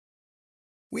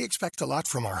We expect a lot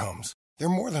from our homes. They're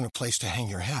more than a place to hang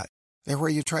your hat. They're where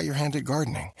you try your hand at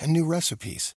gardening and new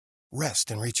recipes.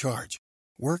 Rest and recharge.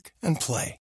 Work and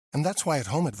play. And that's why at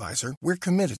Home Advisor, we're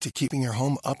committed to keeping your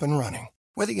home up and running.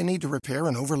 Whether you need to repair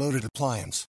an overloaded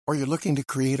appliance or you're looking to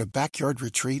create a backyard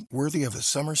retreat worthy of a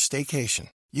summer staycation,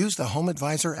 use the Home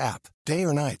Advisor app, day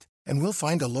or night, and we'll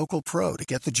find a local pro to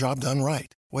get the job done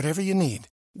right. Whatever you need,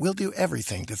 we'll do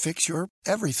everything to fix your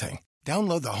everything.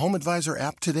 Download the Home Advisor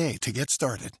app today to get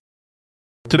started.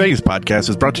 Today's podcast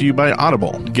is brought to you by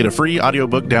Audible. Get a free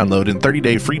audiobook download and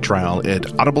 30-day free trial at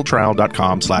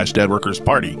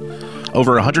audibletrial.com/deadworkersparty.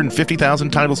 Over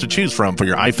 150,000 titles to choose from for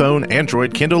your iPhone,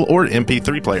 Android, Kindle, or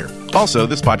MP3 player. Also,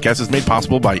 this podcast is made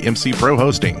possible by MC Pro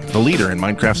Hosting, the leader in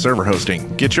Minecraft server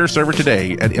hosting. Get your server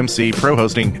today at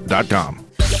mcprohosting.com.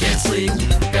 Can't sleep,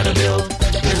 gotta build.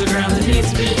 There's a ground that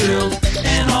needs to be drilled,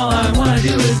 and all I wanna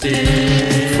do is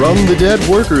dig. From the Dead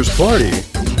Workers Party,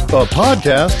 a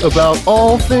podcast about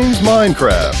all things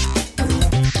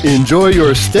Minecraft. Enjoy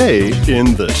your stay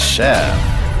in the shaft.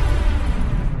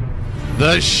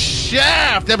 The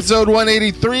Shaft, episode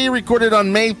 183, recorded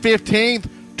on May 15th,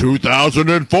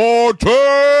 2014!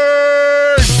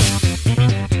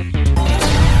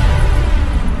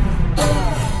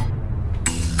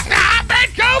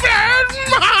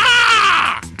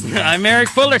 I'm Eric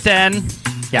Fullerton.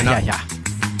 Yeah.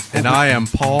 And I am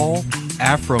Paul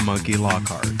Afro Monkey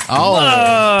Lockhart. Oh,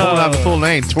 pulling out the full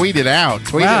name. Tweet it out.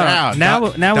 Now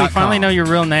we finally know your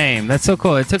real name. That's so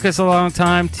cool. It took us a long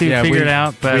time to figure it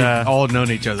out, but we've all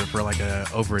known each other for like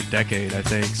over a decade, I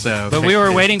think. But we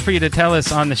were waiting for you to tell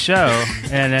us on the show,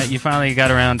 and you finally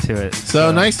got around to it.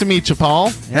 So nice to meet you,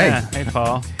 Paul. Yeah. Hey,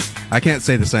 Paul. I can't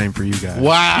say the same for you guys.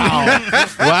 Wow.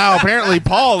 Wow, apparently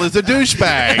Paul is a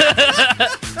douchebag.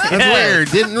 That's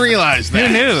weird. Didn't realize that.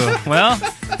 Who knew? Well,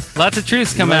 lots of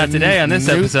truths come out today on this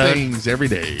episode. New things every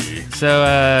day. So,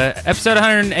 episode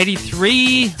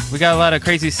 183, we got a lot of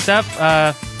crazy stuff.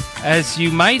 As you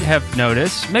might have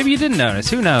noticed, maybe you didn't notice,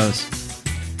 who knows?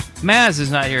 Maz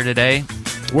is not here today.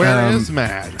 Where is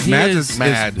Mad? Mad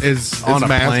is on a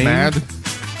plane. Mad?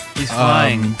 He's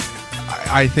flying.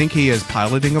 I think he is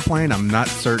piloting a plane. I'm not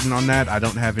certain on that. I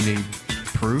don't have any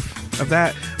proof of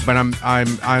that, but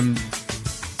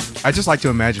I just like to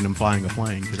imagine him flying a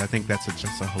plane because I think that's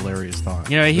just a hilarious thought.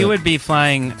 You know, he would be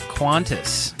flying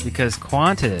Qantas because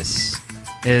Qantas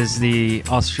is the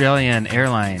Australian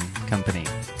airline company.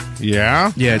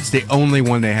 Yeah? Yeah, it's the only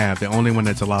one they have. The only one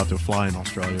that's allowed to fly in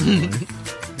Australia. Really.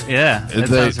 Yeah, that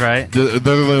sounds right. They're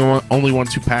the only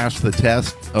ones who pass the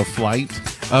test of flight?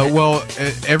 Well,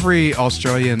 every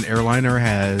Australian airliner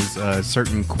has a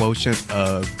certain quotient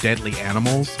of deadly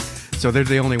animals, so they're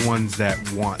the only ones that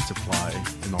want to fly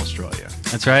in Australia.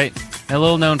 That's right. A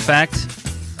little known fact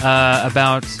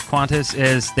about Qantas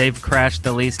is they've crashed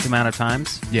the least amount of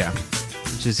times. Yeah.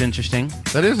 Which is interesting.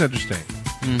 That is interesting.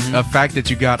 Mm-hmm. A fact that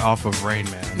you got off of Rain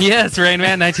Man. Yes, Rain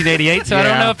Man, 1988. So I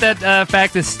don't know if that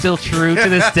fact is still true to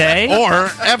this day. Or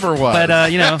ever was.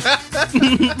 But, you know.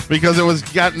 Because it was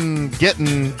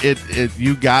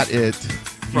you got it.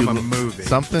 From a movie.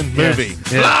 Something? Yes. Movie.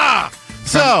 Yeah.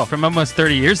 So. From almost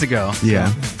 30 years ago.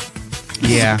 Yeah.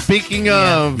 Yeah. Speaking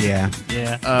of. Yeah.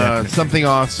 Something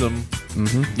awesome.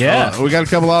 Mm-hmm. Yeah. We got a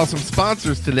couple awesome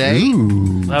sponsors today.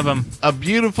 Ooh. Love them. A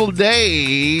Beautiful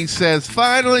Day says,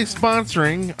 finally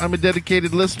sponsoring. I'm a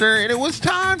dedicated listener, and it was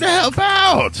time to help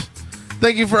out.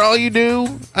 Thank you for all you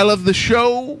do. I love the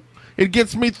show. It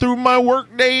gets me through my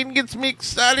work day and gets me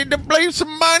excited to play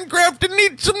some Minecraft and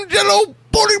eat some Jell-O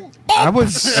pudding pops. I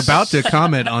was about to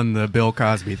comment on the Bill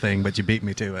Cosby thing, but you beat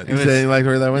me to it. You saying like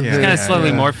where that went? Yeah. It's kind of slowly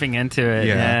yeah. morphing into it.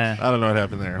 Yeah. I don't know what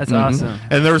happened there. That's awesome.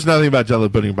 And there was nothing about Jell-O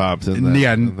pudding pops in that.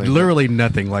 Yeah, literally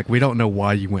nothing. Like, we don't know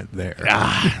why you went there. They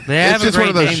have It's just a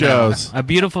great one of those name, shows. though. A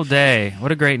Beautiful Day.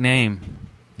 What a great name.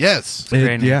 Yes.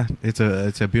 Great name. Yeah, it's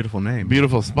a beautiful name.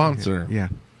 Beautiful sponsor. Yeah.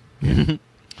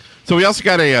 So we also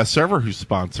got a server who's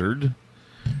sponsored,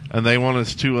 and they want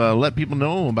us to let people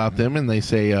know about them, and they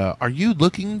say, are you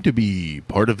looking to be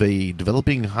part of a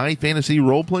developing high fantasy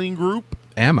role-playing group?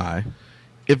 Am I?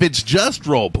 If it's just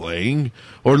role-playing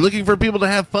or looking for people to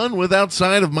have fun with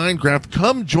outside of Minecraft,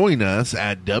 come join us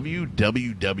at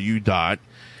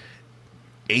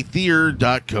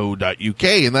www.aether.co.uk,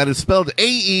 and that is spelled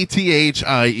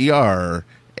A-E-T-H-I-E-R,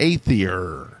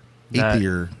 Aether.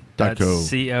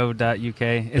 Aether.co.uk.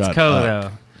 It's co, though.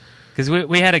 Because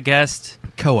we had a guest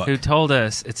who told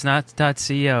us it's not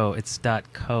 .co, it's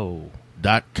 .co.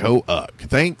 .co.uk.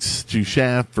 Thanks to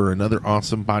Shaft for another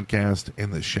awesome podcast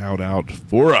and the shout out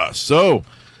for us. So,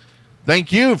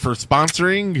 thank you for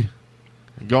sponsoring.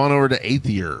 Going over to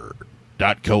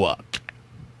aether.co.uk.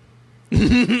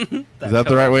 Is that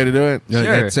the right way to do it? Yeah,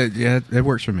 Sure. that's it. Yeah, it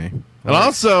works for me. And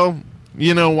also,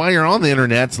 while you're on the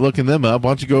internet looking them up,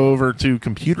 why don't you go over to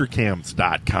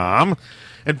computercamps.com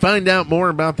and find out more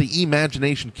about the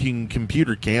Imagination King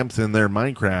computer camps and their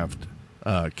Minecraft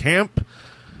camp.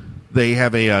 They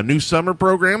have a new summer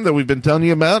program that we've been telling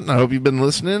you about, and I hope you've been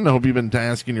listening. I hope you've been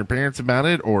asking your parents about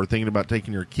it or thinking about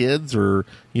taking your kids or,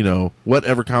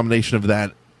 whatever combination of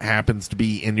that happens to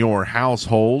be in your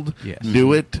household. Yes.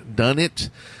 Do it, done it,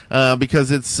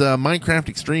 because it's Minecraft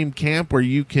Extreme Camp where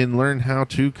you can learn how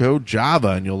to code Java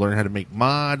and you'll learn how to make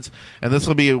mods. And this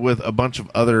will be with a bunch of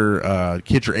other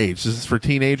kids your age. This is for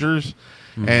teenagers.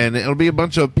 And it'll be a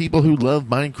bunch of people who love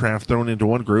Minecraft thrown into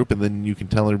one group, and then you can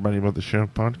tell everybody about the show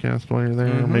podcast while you're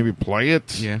there. Maybe play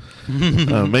it. Yeah.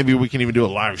 Maybe we can even do a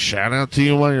live shout out to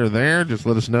you while you're there. Just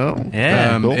let us know.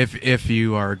 Yeah. Cool. If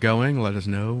you are going, let us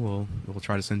know. We'll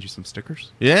try to send you some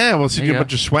stickers. Yeah, we'll send There you you a go.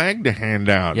 bunch of swag to hand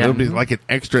out. Yeah. It'll be like an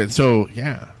extra. So,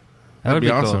 yeah. That would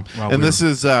That'd be awesome. cool. While And we're- this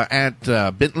is at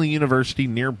Bentley University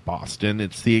near Boston.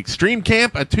 It's the Extreme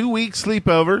Camp, a 2-week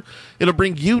sleepover. It'll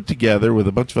bring you together with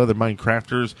a bunch of other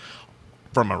Minecrafters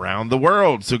from around the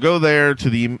world. So go there to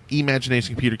the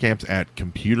Imagination Computer Camps at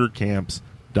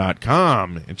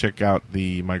computercamps.com and check out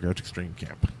the Minecraft Extreme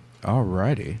Camp.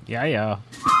 Alrighty. Yeah.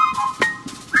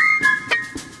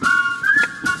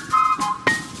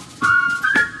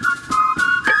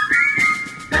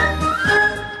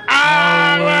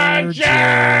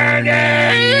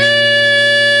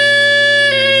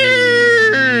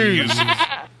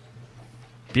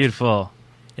 Beautiful.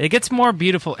 It gets more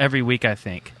beautiful every week, I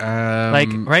think. Like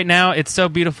right now, it's so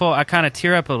beautiful, I kind of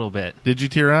tear up a little bit. Did you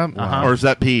tear up? Uh-huh. Or is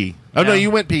that pee? Oh, no, No.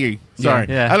 you went pee. Sorry.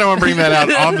 Yeah. I don't want to bring that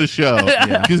out on the show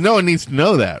because no one needs to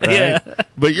know that, right? Yeah.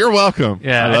 But you're welcome.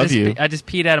 Yeah, I love you. I just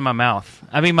peed out of my mouth.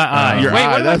 I mean, my eye. Your Wait,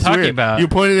 eye, what am I that's talking weird. about? You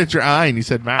pointed at your eye and you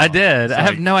said mouth. I did. It's I have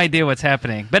like- no idea what's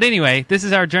happening. But anyway, this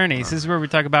is our journey. This is where we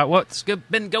talk about what's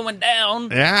been going down.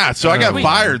 Yeah, so I got Sweet.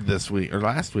 fired this week, or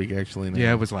last week, actually. now.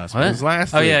 Yeah, it was last What? It week. was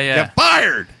last Oh, week. yeah, yeah. Got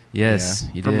fired Yes,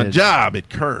 you from did. a job at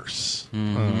Curse.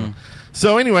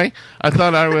 So anyway, I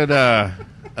thought I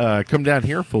would come down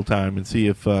here full time and see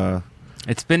if,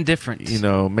 It's been different.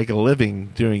 make a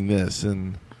living doing this.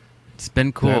 And It's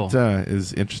been cool. that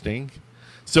is interesting.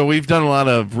 So we've done a lot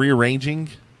of rearranging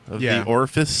of Yeah. the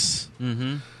orifice.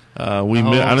 Mm-hmm. We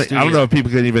whole I don't studio. know if people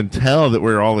can even tell that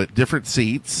we're all at different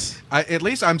seats. At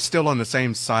least I'm still on the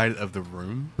same side of the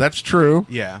room. That's true.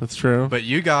 Yeah. That's true. But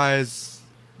you guys,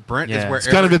 Brent Yeah. is where it's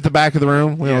kind of at the back of the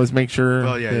room. We Yeah. always make sure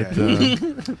Well, yeah, that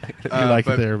yeah. you like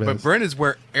but, it there. But Brent is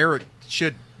where Eric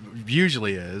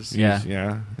usually is. Yeah.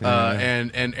 Yeah.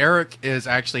 And Eric is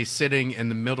actually sitting in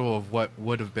the middle of what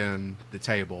would have been the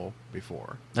table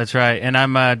before. That's right. And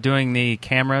I'm doing the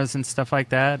cameras and stuff like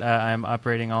that. I'm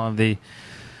operating all of the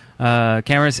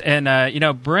cameras.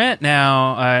 And, Brent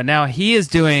now he is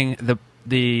doing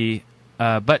the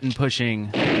button pushing.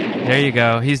 There you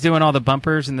go. He's doing all the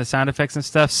bumpers and the sound effects and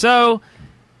stuff. So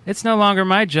it's no longer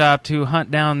my job to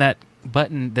hunt down that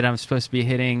button that I'm supposed to be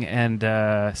hitting.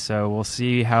 And so we'll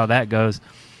see how that goes.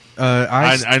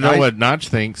 I know what Notch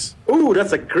thinks. Ooh,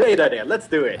 that's a great idea. Let's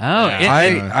do it. Oh,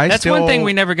 I that's still, one thing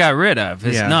we never got rid of.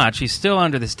 Is Yeah. Notch. He's still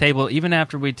under this table, even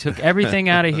after we took everything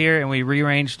out of here and we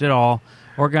rearranged it all,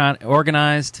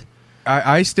 organized.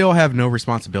 I still have no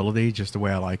responsibility, just the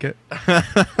way I like it.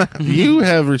 You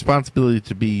have responsibility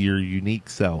to be your unique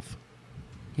self.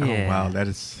 Yeah. Oh wow,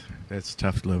 that's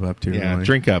tough to live up to. Yeah, really.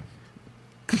 drink up.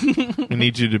 We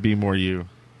need you to be more you.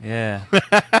 Yeah.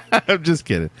 I'm just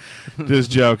kidding.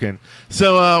 Just joking.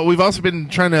 So we've also been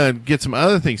trying to get some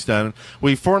other things done.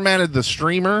 We formatted the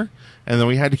streamer, and then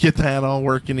we had to get that all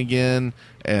working again.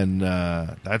 And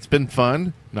that's been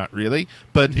fun. Not really.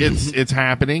 But it's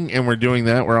happening, and we're doing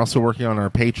that. We're also working on our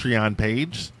Patreon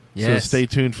page. Yes. So stay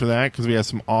tuned for that, because we have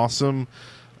some awesome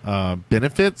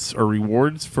benefits or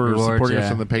rewards for supporting us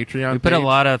yeah. on the Patreon We put a page.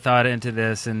 lot of thought into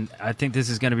this, and I think this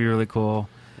is going to be really cool.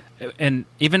 And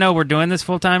even though we're doing this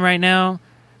full time right now,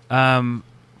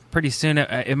 pretty soon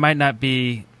it might not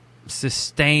be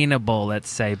sustainable, let's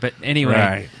say. But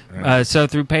anyway, Right. so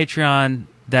through Patreon,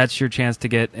 that's your chance to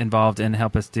get involved and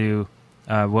help us do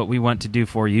what we want to do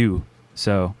for you.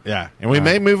 So Yeah, and we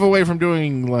may move away from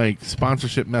doing like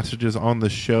sponsorship messages on the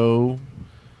show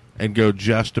and go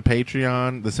just to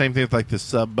Patreon. The same thing with like the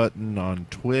sub button on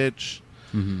Twitch.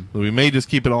 We may just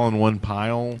keep it all in one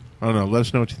pile. I don't know. Let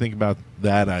us know what you think about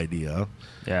that idea.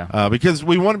 yeah, Because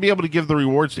we want to be able to give the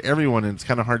rewards to everyone, and it's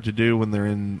kind of hard to do when they're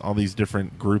in all these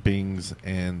different groupings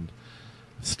and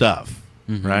stuff,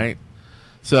 right?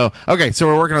 So, okay, so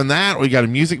we're working on that. We got a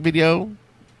music video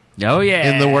Oh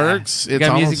yeah, in the works. We It's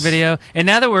got a music almost- video, and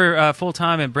now that we're full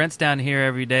time and Brent's down here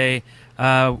every day,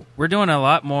 we're doing a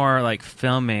lot more like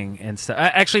filming and stuff.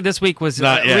 Actually, this week was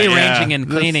Not yet, rearranging yeah. and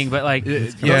cleaning, but like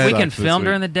yeah, we can sucks this film week.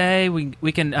 during the day.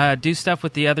 We can do stuff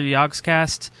with the other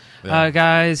Yogscast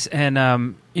guys, and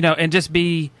and just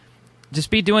be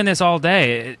doing this all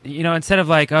day. Instead of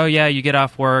like, oh yeah, you get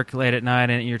off work late at night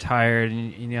and you're tired,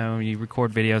 and you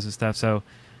record videos and stuff. So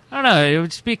I don't know. It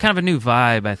would just be kind of a new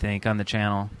vibe, I think, on the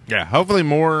channel. Yeah, hopefully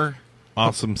more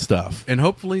awesome stuff. And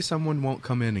hopefully someone won't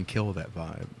come in and kill that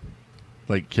vibe.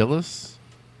 Like kill us?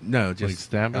 No, just Like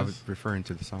stab I us? was referring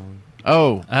to the song.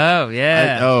 Oh, Oh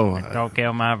yeah. I- Don't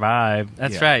kill my vibe.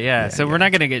 That's Yeah, right. Yeah. yeah, So yeah. we're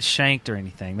not gonna get shanked or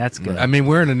anything. That's good. I mean,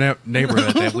 we're in a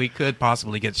neighborhood that we could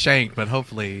possibly get shanked, but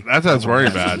hopefully that's what I was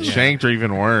worried about. Yeah. Shanked or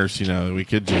even worse. We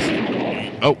could just.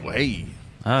 Oh, hey.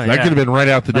 Oh, That yeah. could have been right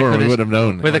out the Like door. with We a- would have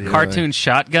known. with a Yeah. cartoon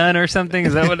shotgun or something.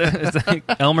 Is that what? It's like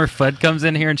Elmer Fudd comes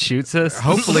in here and shoots us.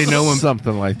 Hopefully no one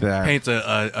Something like that. paints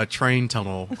a train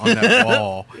tunnel on that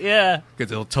wall Yeah.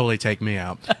 because it'll totally take me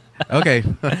out. Okay.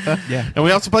 Yeah. And we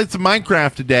also played some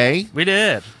Minecraft today. We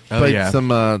did. Oh, Played yeah. some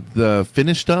the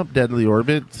finished up Deadly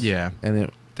Orbits. Yeah. And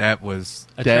it That was.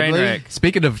 A train Deadly? wreck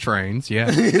Speaking of trains, yeah.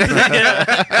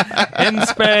 in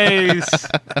space.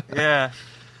 Yeah.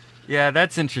 Yeah,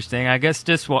 that's interesting. I guess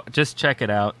just check it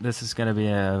out. This is going to be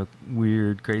a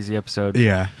weird, crazy episode.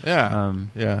 yeah. yeah.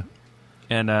 Yeah.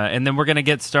 And then we're gonna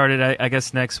get started, I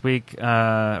guess, next week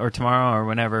or tomorrow or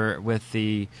whenever with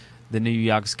the new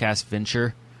Yogscast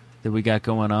venture that we got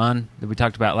going on that we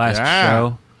talked about last Yeah.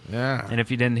 show. Yeah. And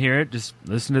if you didn't hear it, just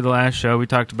listen to the last show. We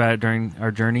talked about it during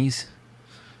our journeys.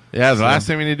 Yeah, the last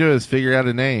thing we need to do is figure out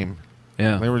a name.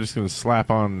 Yeah, Then we're just going to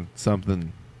slap on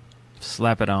something.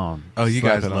 slap it on. Oh, you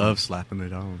Slap guys it on. love slapping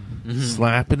it on.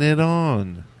 Slapping it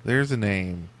on. There's a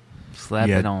name. Slap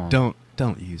yeah, it on.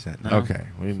 Don't use that. No. Okay.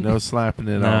 We no slapping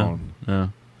it no, on.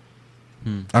 no.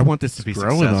 I want this to be It's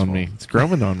growing successful. on me. It's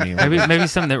growing on me. Maybe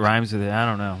something that rhymes with it. I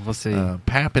don't know. We'll see.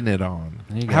 Papping it on.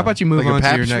 There you go. How about you move Like a on to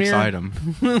pap your next smear? item?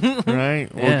 Right?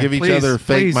 We'll Yeah. give each Please, other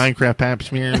fake please. Minecraft pap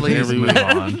smears Please every move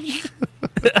week.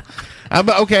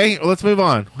 on. Okay, let's move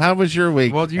on. How was your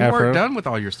week? Well, you Afro? weren't done with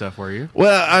all your stuff, were you?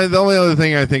 Well, the only other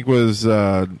thing I think was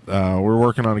we're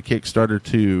working on a Kickstarter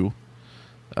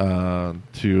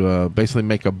to basically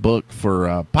make a book for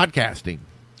podcasting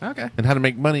Okay. and how to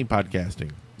make money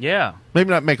podcasting. Yeah. Maybe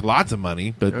not make lots of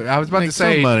money, but I was about make to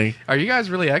say, some money. are you guys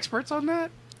really experts on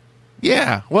that?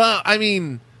 Yeah. Well, I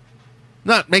mean,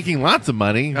 not making lots of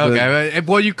money. but- Okay.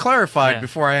 Well, you clarified Yeah.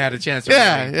 before I had a chance to.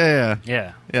 Yeah, read.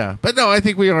 yeah. Yeah. But no, I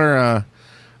think we are.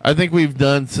 I think we've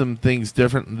done some things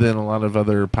different than a lot of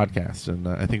other podcasts, and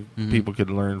I think people could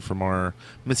learn from our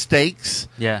mistakes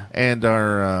Yeah. and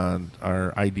our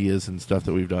ideas and stuff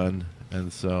that we've done.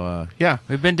 And so, yeah,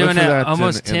 We've been Look doing for it that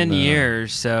almost in 10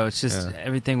 years, so it's just Yeah.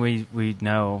 everything we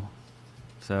know.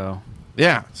 So,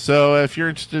 yeah. So if you're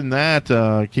interested in that,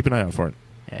 keep an eye out for it.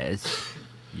 yes.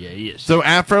 Yes. So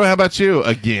Afro, how about you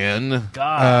again?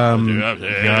 God.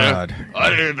 God.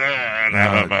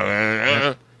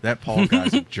 That Paul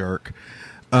guy's a jerk.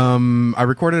 I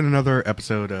recorded another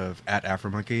episode of At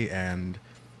Afro Monkey, and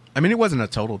I mean, it wasn't a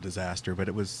total disaster, but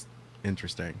it was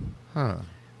interesting. Huh.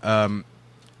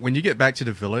 When you get back to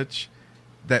the village,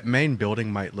 that main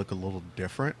building might look a little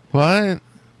different. What?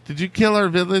 Did you kill our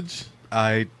village?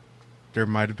 There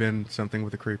might have been something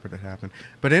with a creeper that happened,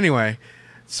 but anyway,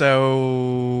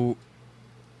 so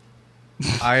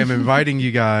I am inviting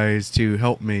you guys to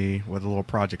help me with a little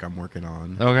project I'm working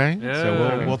on. Okay.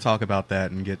 So we'll talk about that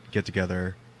and get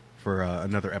together for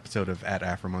another episode of At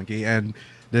Afro Monkey. And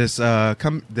this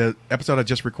the episode I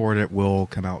just recorded will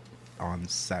come out on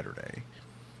Saturday.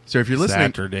 So if you're listening,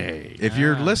 Saturday. if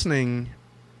you're listening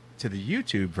to the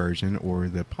YouTube version or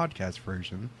the podcast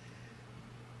version,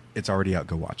 it's already out.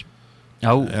 Go watch it.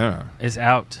 Oh, Yeah. it's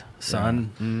out,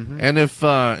 son. And if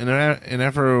in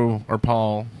Afro or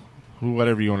Paul,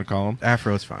 whatever you want to call him,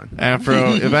 Afro's fine.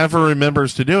 Afro, if Afro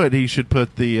remembers to do it, he should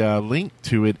put the link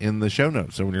to it in the show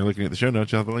notes. So when you're looking at the show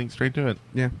notes, you'll have the link straight to it.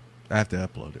 Yeah, I have to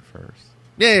upload it first.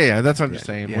 Yeah. That's what I'm just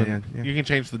Yeah, saying. yeah, yeah. You can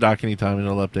change the doc anytime, and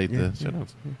it'll update the show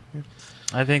notes.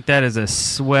 I think that is a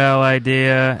swell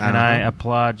idea, and I Uh-huh.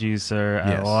 applaud you, sir.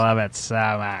 Yes. I love it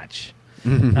so much.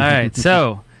 All right,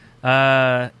 so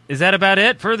is that about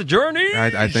it for the journey?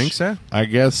 I think so. I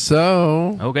guess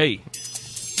so. Okay.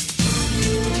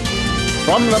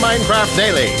 From the Minecraft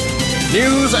Daily,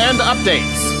 news and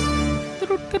updates.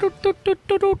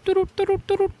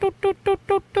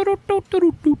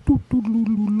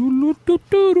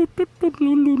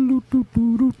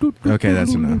 Okay,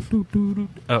 that's enough.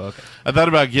 Oh, okay. I thought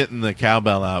about getting the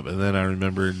cowbell out, but then I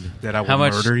remembered That I will How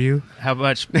much- murder you. How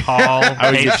much Paul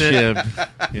I would get hates it? shivved.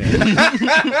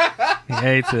 Yeah, He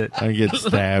hates it. I get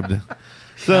stabbed.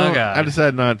 So Oh, God. I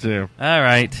decided not to. All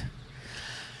right.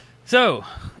 So,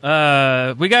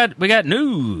 we got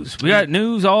news. We got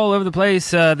news all over the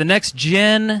place. The next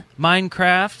gen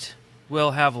Minecraft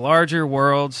will have larger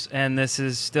worlds, and this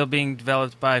is still being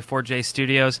developed by 4J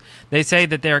Studios. They say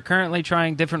that they are currently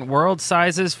trying different world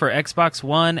sizes for Xbox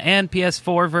One and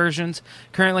PS4 versions.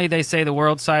 Currently, they say the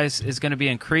world size is going to be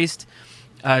increased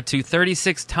to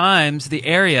 36 times the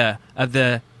area of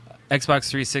the Xbox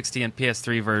 360 and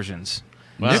PS3 versions.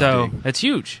 Wow. So, it's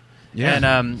huge.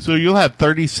 Yeah. And So you'll have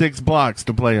 36 blocks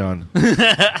to play on.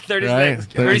 36, Right.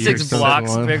 36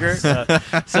 blocks 36.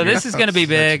 bigger. So this is going to be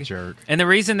Such a big. jerk. And the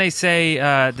reason they say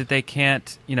that they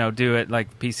can't, do it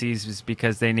like PCs is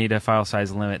because they need a file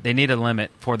size limit. They need a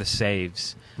limit for the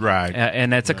saves. Right.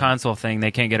 And that's a console thing.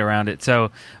 They can't get around it.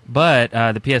 So, but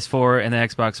the PS4 and the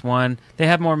Xbox One, they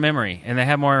have more memory and they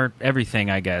have more everything,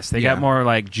 I guess. They got Yeah. more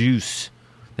like juice.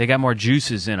 They got more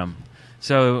juices in them.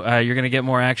 So you're going to get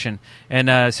more action.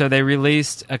 And so they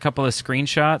released a couple of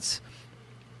screenshots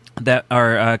that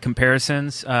are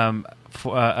comparisons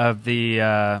of the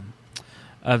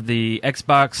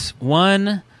Xbox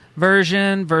One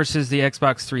version versus the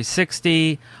Xbox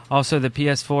 360, also the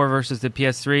PS4 versus the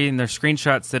PS3, and they're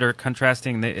screenshots that are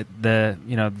contrasting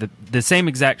the same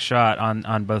exact shot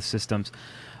on both systems.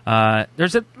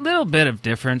 There's a little bit of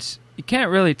difference. You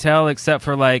can't really tell except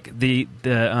for like the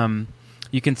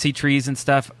you can see trees and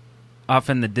stuff off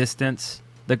in the distance.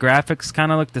 The graphics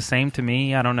kind of look the same to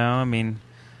me. I don't know. I mean,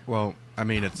 Well, I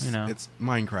mean, it's You know. it's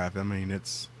Minecraft. I mean,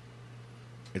 it's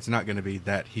not going to be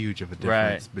that huge of a Right.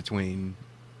 difference between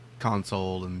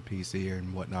console and PC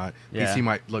and whatnot. Yeah. PC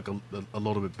might look a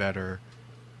little bit better,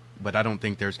 but I don't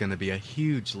think there's going to be a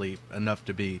huge leap enough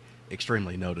to be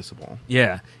extremely noticeable.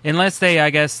 yeah. Unless they, I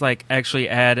guess, like actually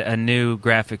add a new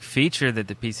graphic feature that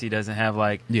the PC doesn't have,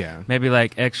 like Yeah. maybe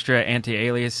like extra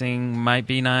anti-aliasing might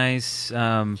be nice.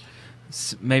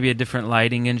 Maybe a different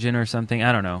lighting engine or something.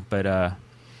 I don't know,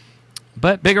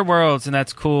 but bigger worlds, and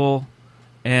that's cool.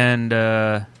 And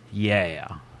yeah,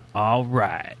 all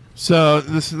right. So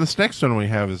this next one we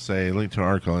have is a link to an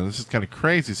article, and this is kind of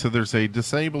crazy. So there's a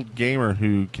disabled gamer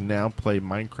who can now play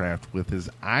Minecraft with his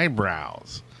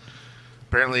eyebrows.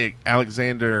 Apparently,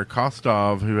 Alexander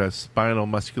Kostov, who has spinal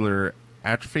muscular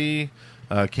atrophy,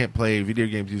 can't play video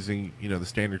games using the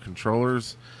standard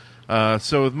controllers.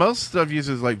 So with most stuff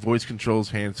uses like voice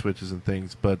controls, hand switches, and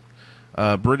things, but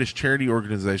a British charity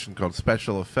organization called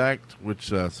Special Effect, which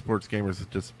supports gamers with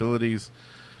disabilities,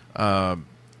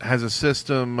 has a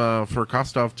system for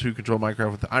Kostov to control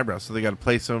Minecraft with the eyebrows. So they got to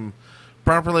place him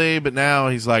properly, but now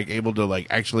he's like able to like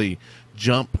actually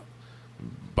jump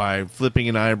by flipping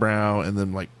an eyebrow and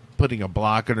then like putting a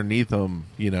block underneath him.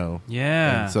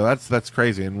 Yeah. And so that's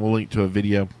crazy, and we'll link to a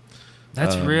video.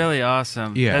 That's really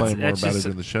awesome. Yeah. that's, Play more that's about just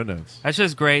it in the show notes. that's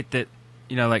just great that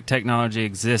like technology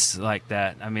exists like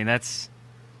that. I mean, that's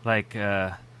like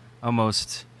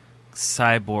almost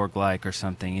cyborg-like or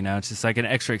something. It's just like an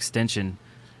extra extension.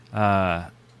 I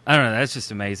don't know. That's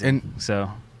just amazing.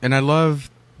 And I love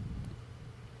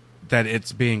that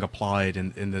it's being applied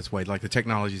in this way. Like the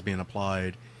technology is being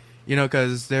applied,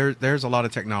 because there's a lot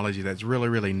of technology that's really,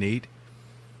 really neat,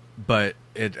 but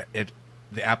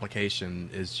the application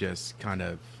is just kind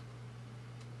of,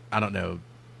 I don't know,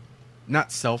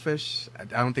 not selfish. I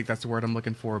don't think that's the word I'm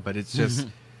looking for, but it's just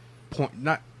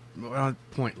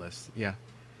pointless. Yeah.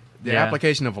 The Yeah.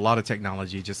 application of a lot of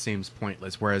technology just seems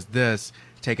pointless, whereas this,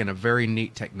 taking a very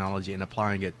neat technology and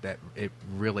applying it, that it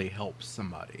really helps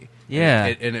somebody. Yeah.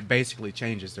 And it basically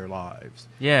changes their lives.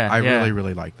 Yeah, I yeah. really,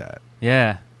 really like that.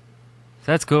 Yeah.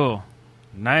 That's cool.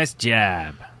 Nice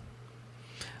job.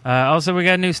 Also, we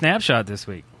got a new Snapshot this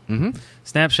week. Mm-hmm.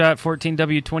 Snapshot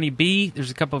 14W20B.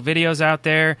 There's a couple of videos out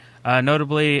there.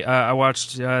 Notably, I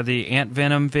watched the Ant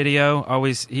Venom video.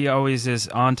 He always is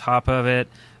on top of it.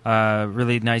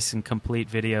 Really nice and complete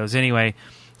videos. Anyway,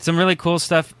 some really cool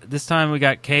stuff. This time we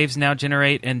got caves now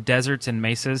generate in deserts and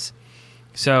mesas.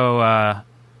 So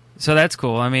that's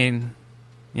cool. I mean,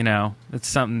 it's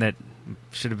something that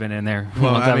should have been in there.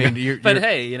 Well, a long time I mean, ago. you're- but you're-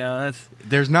 hey, that's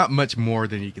There's not much more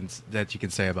than you can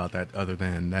say about that other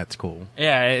than that's cool.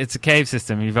 yeah, it's a cave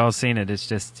system. You've all seen it. It's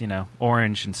just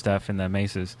orange and stuff in the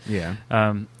mesas. Yeah.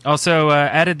 Also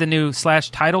added the new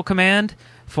 /title command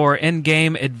for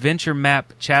in-game adventure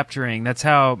map chaptering. That's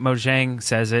how Mojang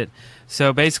says it.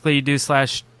 So basically, you do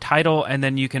 /title, and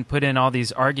then you can put in all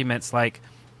these arguments like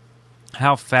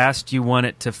how fast you want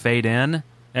it to fade in,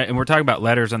 and we're talking about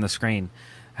letters on the screen.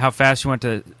 How fast you want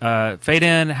to fade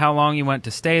in, how long you want it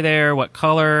to stay there, what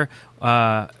color,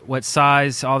 what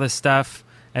size, all this stuff,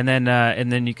 and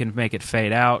then you can make it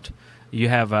fade out. You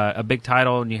have a big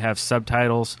title and you have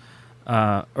subtitles,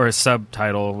 or a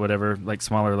subtitle, whatever, like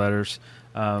smaller letters.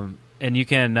 And you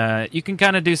can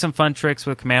kind of do some fun tricks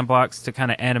with command blocks to kind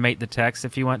of animate the text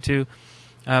if you want to.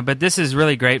 But this is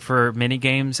really great for mini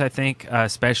games, I think,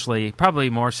 especially probably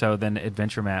more so than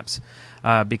adventure maps,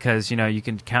 because you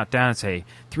can count down and say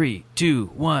 3, 2,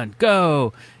 1,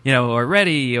 go, or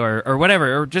ready, or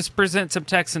whatever, or just present some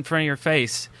text in front of your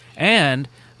face, and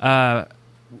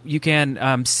you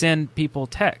can send people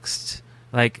text.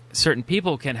 Like certain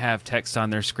people can have text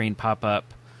on their screen pop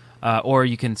up. Or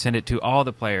you can send it to all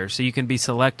the players, so you can be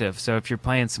selective. So if you're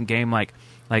playing some game like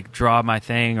Draw My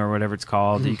Thing or whatever it's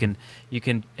called, you can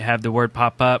have the word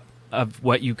pop up of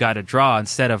what you got to draw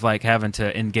instead of like having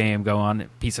to in game go on a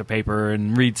piece of paper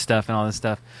and read stuff and all this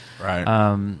stuff.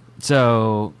 Right.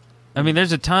 So I mean,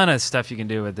 there's a ton of stuff you can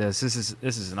do with this. This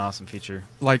is an awesome feature.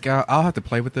 Like I'll have to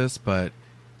play with this, but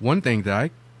one thing that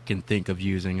I can think of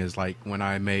using is like when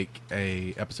I make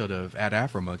a episode of At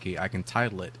Afro Monkey, I can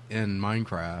title it in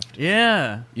Minecraft.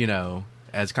 Yeah,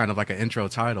 As kind of like an intro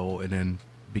title, and then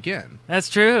begin. that's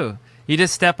true. You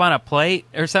just step on a plate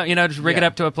or something, just rig it Yeah.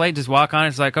 up to a plate, just walk on it.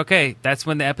 It's like, okay, that's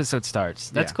when the episode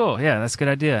starts. That's Yeah. cool. Yeah, that's a good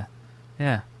idea.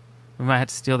 Yeah. We might have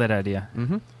to steal that idea.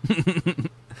 Mm-hmm.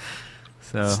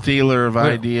 So, Stealer of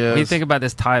ideas. What do you think about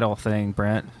this title thing,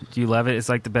 Brent? Do you love it? It's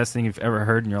like the best thing you've ever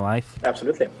heard in your life.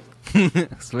 Absolutely.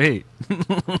 Sweet.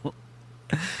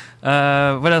 What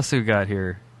else we got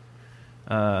here?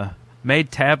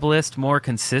 Made tab list more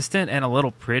consistent and a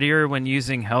little prettier when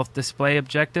using health display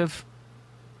objective.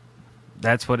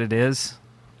 That's what it is.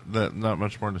 Not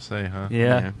much more to say, huh?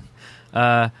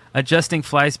 Yeah. Adjusting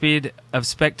fly speed of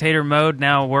spectator mode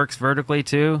now works vertically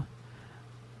too.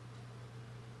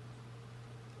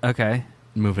 Okay.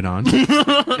 Moving on. And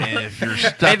if you're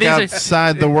stuck Hey, these are-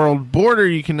 outside the world border,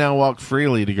 you can now walk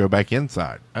freely to go back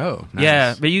inside. Oh, nice.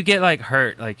 Yeah, but you get like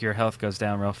hurt, like your health goes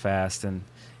down real fast, and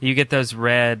you get those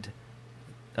red,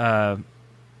 the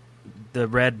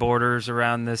red borders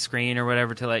around the screen or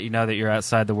whatever to let you know that you're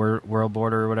outside the world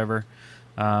border or whatever.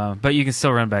 But you can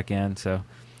still run back in. So,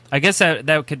 I guess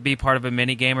that could be part of a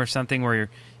mini game or something where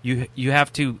you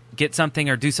have to get something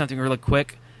or do something really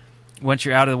quick once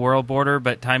you're out of the world border,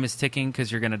 but time is ticking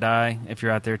because you're going to die if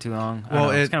you're out there too long. I don't know,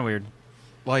 it's kind of weird.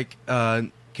 Like,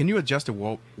 can you adjust a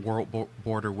world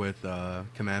border with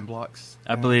command blocks?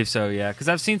 I believe so, yeah. Because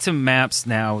I've seen some maps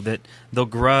now that they'll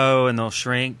grow and they'll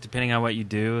shrink depending on what you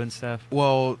do and stuff.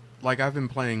 Well, like I've been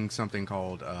playing something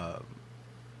called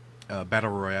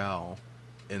Battle Royale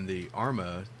in the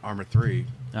Arma 3,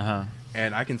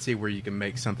 and I can see where you can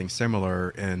make something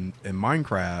similar in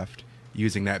Minecraft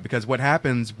using that, because what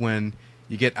happens when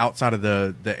you get outside of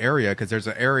the area, because there's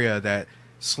an area that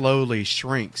slowly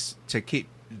shrinks to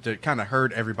kind of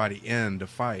herd everybody in to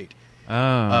fight.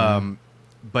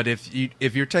 But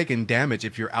if you're taking damage,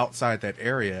 if you're outside that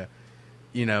area,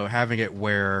 having it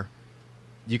where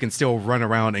you can still run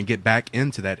around and get back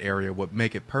into that area would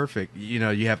make it perfect.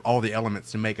 You have all the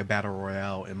elements to make a battle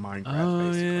royale in Minecraft.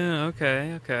 Basically. Yeah,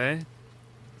 okay.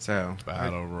 So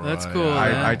Battle Royale. That's cool.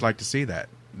 I'd like to see that.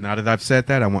 Now that I've said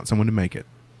that, I want someone to make it.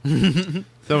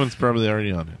 Someone's probably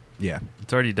already on it. Yeah.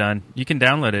 It's already done. You can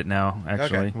download it now,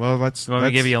 actually. Okay. Well, let's. You want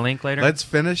me to give you a link later? Let's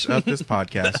finish up this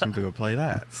podcast and go play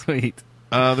that. Sweet.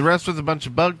 The rest was a bunch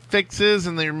of bug fixes,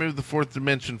 and they removed the fourth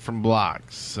dimension from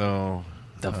blocks. So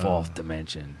The fourth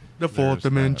dimension. The fourth There's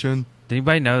dimension. Did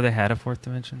anybody know they had a fourth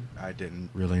dimension? I didn't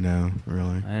really know.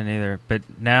 Really. I didn't either. But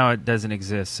now it doesn't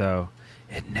exist, so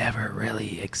it never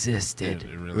really existed.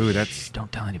 it really Ooh, Shh,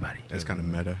 don't tell anybody. that's kind of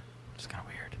meta. It's kind of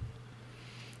weird.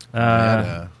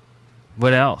 meta.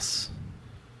 What else?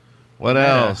 What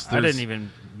else? I didn't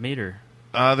even meet her.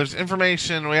 There's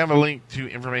information. We have a link to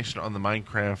information on the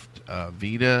Minecraft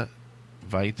Vita,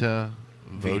 Vota,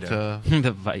 The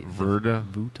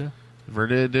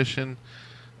Verda edition.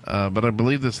 But I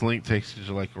believe this link takes you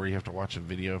to like where you have to watch a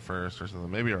video first or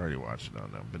something. Maybe I already watched it. I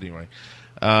don't know. But anyway,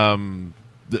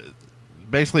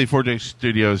 basically 4J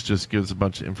Studios just gives a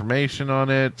bunch of information on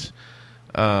it.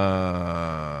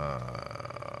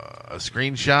 a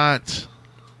screenshot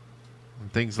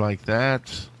and things like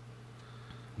that.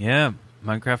 Yeah,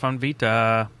 Minecraft on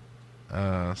Vita.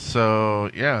 So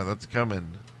yeah, that's coming.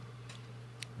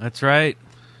 That's right.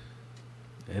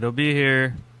 It'll be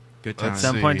here Good at times.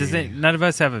 some point. see. None of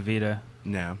us have a Vita.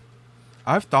 No.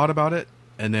 I've thought about it,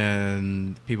 and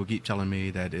then people keep telling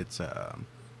me that it's,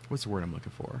 what's the word I'm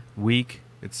looking for? Weak,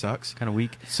 It sucks. kind of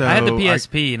weak. So I had the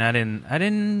PSP and I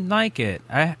didn't like it.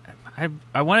 I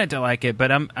wanted to like it,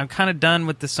 but I'm kind of done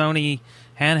with the Sony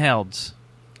handhelds.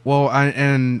 Well,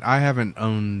 I haven't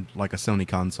owned like a Sony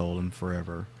console in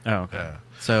forever. Oh, okay. Yeah.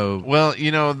 So Well,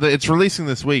 it's releasing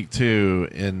this week too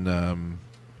in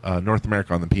North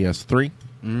America on the PS3.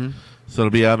 mhm. So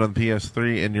it'll be out on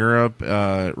PS3 in Europe.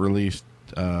 It released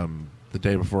the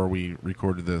day before we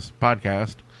recorded this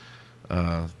podcast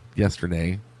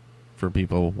yesterday for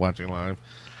people watching live.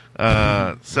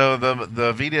 So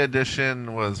the Vita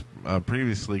edition was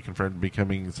previously confirmed to be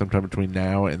coming sometime between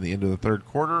now and the end of the third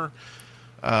quarter.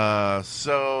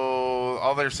 So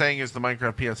all they're saying is the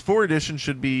Minecraft PS4 edition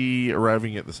should be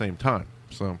arriving at the same time.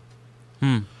 So,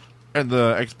 and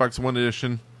the Xbox One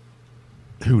edition,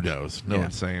 who knows? No Yeah.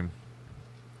 one's saying.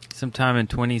 Sometime in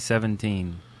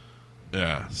 2017.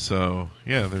 Yeah. So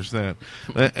yeah, there's that.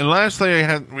 And lastly,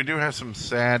 we do have some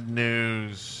sad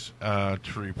news to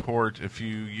report. If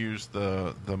you use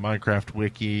the Minecraft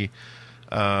wiki,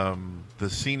 the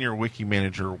senior wiki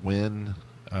manager Win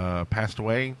passed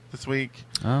away this week.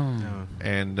 Oh.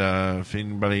 And if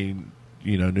anybody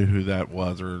knew who that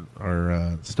was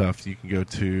or stuff, you can go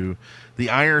to the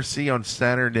IRC on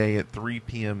Saturday at 3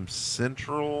 p.m.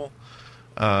 Central,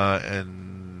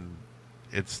 and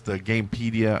it's the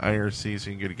Gamepedia IRC, so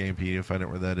you can go to Gamepedia, find out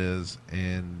where that is,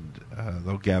 and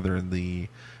they'll gather in the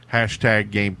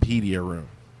hashtag Gamepedia room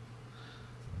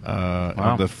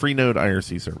on the Freenode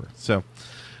IRC server. So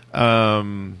I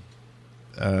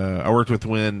worked with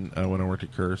Win when I worked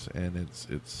at Curse, and it's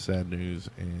sad news,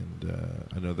 and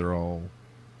I know they're all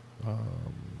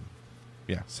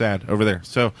sad over there.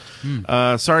 So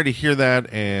sorry to hear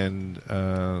that, and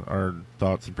our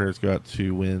thoughts and prayers go out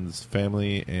to Win's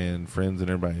family and friends and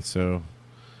everybody. So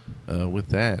with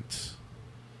that,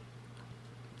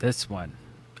 This one.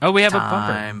 Oh, we have a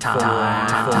bumper.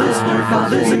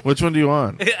 which one do you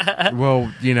want?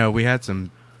 Well, we had some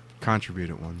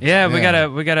contributed ones. Yeah, we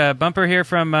got a bumper here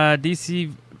from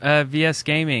DC VS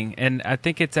Gaming, and I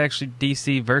think it's actually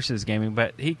DC versus Gaming,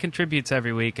 but he contributes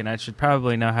every week, and I should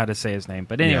probably know how to say his name.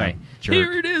 But anyway, jerk.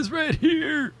 here it is right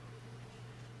here.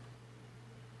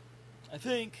 I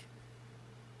think.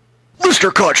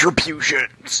 Mr.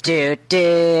 Contributions. Do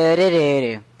do do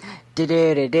do do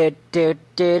do do do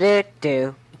do do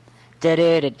do. Do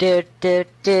do do do do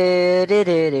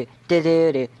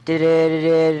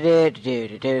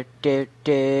do do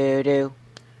do do.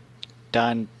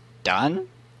 Done.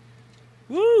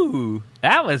 Woo!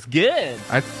 That was good.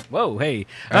 Whoa, hey.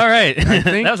 I- All right. I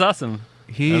think- that was awesome.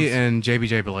 He and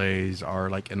JBJ Blaze are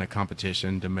like in a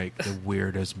competition to make the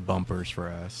weirdest bumpers for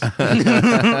us.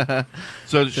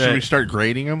 So should we start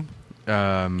grading them,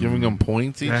 giving them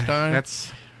points each time?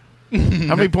 That's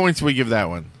How many points do we give that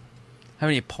one? How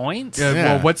many points? yeah. Yeah.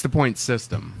 Well, what's the point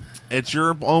system? It's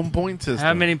your own point system.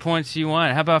 How many points do you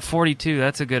want? How about 42?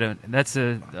 That's a good. That's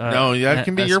a. No, that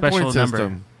can be a your special point number.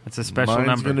 system. It's a special Mine's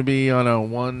number. going to be on a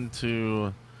 1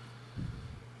 to.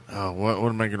 Oh, what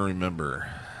am I going to remember?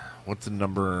 What's the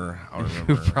number I'll You're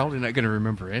remember? probably not going to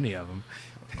remember any of them.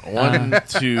 1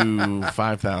 to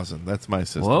 5,000. That's my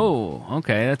system. Whoa.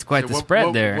 Okay, that's quite the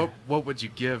spread there. What would you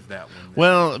give that one?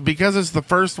 Well, because it's the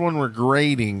first one we're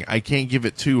grading, I can't give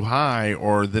it too high,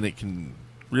 or then it can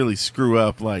really screw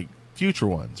up like future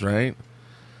ones, right?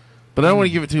 But I don't want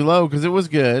to give it too low because it was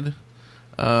good.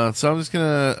 So I'm just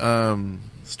gonna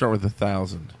start with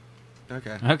 1,000,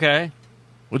 Okay. Okay.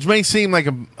 which may seem like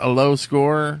a low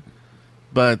score,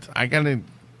 but I gotta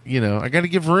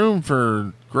give room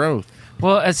for growth.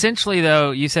 Well, essentially,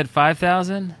 though, you said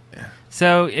 5,000.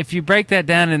 So if you break that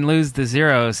down and lose the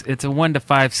zeros, it's a 1 to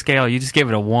 5 scale. You just gave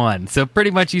it a 1. So pretty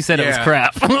much you said it was Yeah.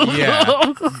 crap.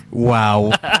 Yeah.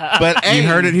 Wow. But You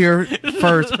heard it here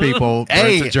first, people.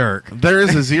 Brett's a jerk. There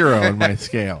is a 0 in my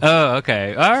scale. Oh,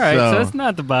 okay. All right. So, So- it's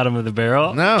not the bottom of the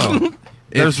barrel. No,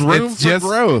 there's room for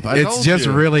growth. I It's told just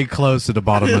you. really close to the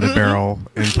bottom of the barrel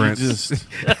in You Prince. just,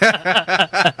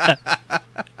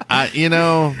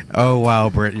 Oh wow,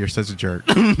 Brett, you're such a jerk.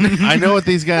 I know what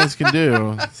these guys can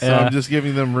do, so Yeah. I'm just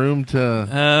giving them room to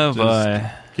Oh, just boy.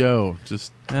 go.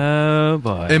 Just Oh,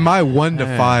 boy. In my 1 to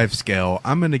Hey. 5 scale,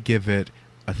 I'm going to give it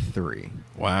a 3.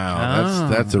 wow, Oh,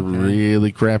 that's a okay.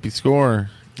 really crappy score.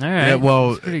 All right. Yeah, well,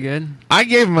 That's pretty good. I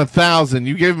gave him 1,000.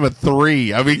 You gave him a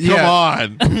 3. I mean, come Yeah.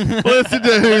 on. Listen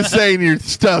to who's saying your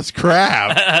stuff's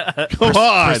crap. Come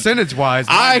on. Percentage-wise,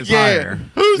 I mine is higher. gave.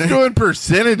 Who's doing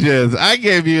percentages? I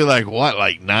gave you like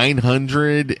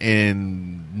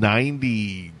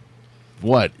 990.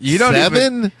 What? You don't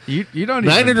 7? You don't even.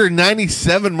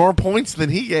 997 more points than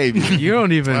he gave you. You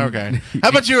don't even. Okay. How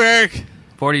about you, Eric?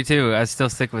 42. I still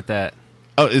stick with that.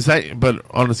 Oh, is that? But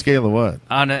on a scale of what?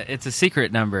 It's a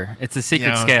secret number. It's a secret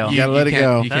You know, scale. you gotta let it can't-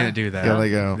 go. You can't do that. You gotta let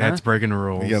it go. That's breaking the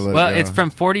rules. You gotta let Well, it go. it's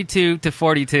from 42 to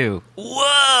 42.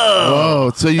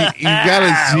 Whoa! So you got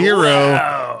a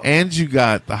 0, and you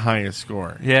got the highest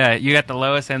score. Yeah, you got the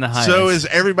lowest and the highest. So is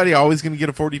everybody always going to get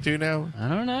a 42 now? I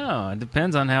don't know. It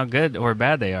depends on how good or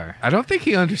bad they are. I don't think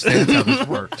he understands how this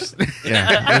works.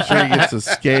 Yeah, I'm sure he gets a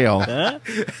scale.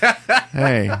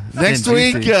 Hey, next juicy.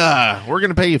 week we're going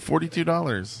to pay you $42.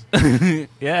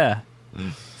 Yeah.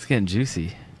 It's getting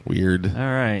juicy. Weird. All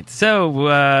right.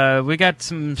 So we got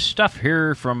some stuff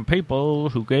here from people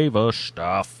who gave us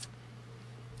stuff.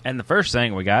 And the first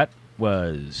thing we got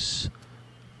was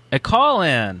a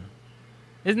call-in.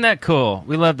 Isn't that cool?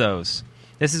 We love those.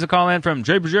 This is a call-in from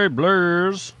JBJ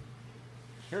Blurs.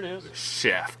 Here it is.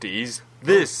 Shafties,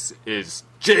 this is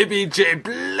JBJ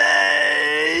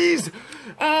Blaze!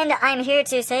 And I'm here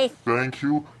to say Thank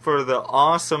you for the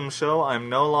awesome show. I'm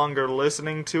no longer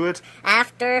listening to it.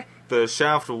 after The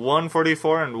Shaft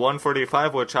 144 and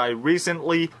 145, which I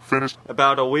recently finished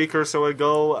about a week or so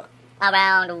ago.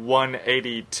 around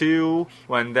 182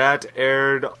 when that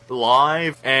aired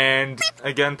live. And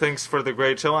again, thanks for the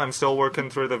great show. I'm still working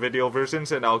through the video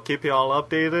versions and I'll keep you all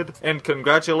updated. And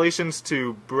congratulations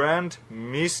to Brent,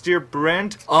 Mr.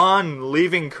 Brent, on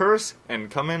leaving Curse and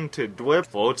coming to Dwip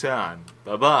full time.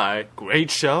 Bye bye.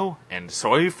 Great show and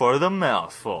sorry for the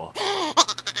mouthful.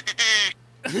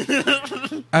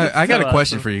 I got So a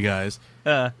question awesome. for you guys.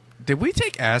 Did we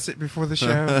take acid before the show?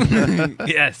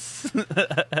 Yes.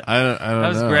 I don't That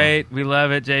was know. great. We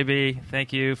love it, JB.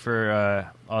 Thank you for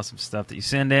awesome stuff that you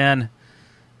send in.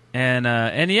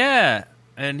 And yeah,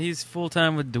 and he's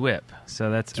full-time with DWIP,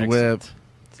 so that's excellent.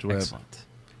 DWIP. Excellent.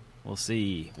 We'll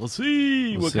see. We'll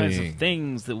see We'll what kinds see. of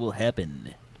things that will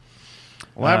happen.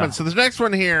 Well, happened. So the next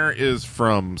one here is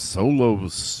from Solo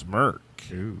Smirk,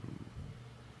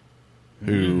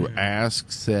 who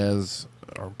says,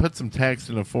 or put some text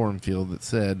in a form field that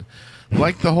said,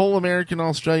 like the whole American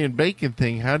Australian bacon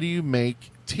thing, how do you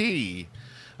make tea?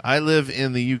 I live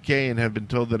in the UK and have been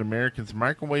told that Americans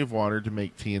microwave water to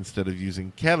make tea instead of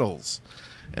using kettles.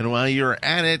 And while you're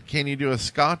at it, can you do a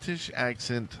Scottish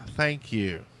accent? Thank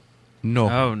you. No.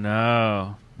 Oh,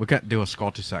 no. We can't do a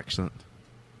Scottish accent.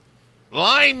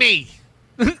 Limey!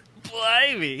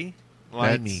 Blimey.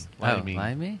 Limey. Oh,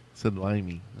 Limey? Said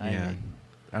limey. Yeah.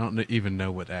 I don't even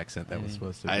know what accent that was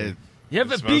supposed to be. You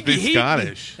have a It's supposed big to be head.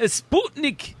 Scottish. A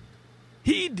Sputnik.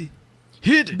 Head.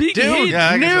 Hid. Big Dude, head. Yeah,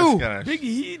 I guess no. that's Scottish.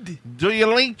 Big head. Do you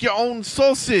link your own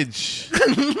sausage?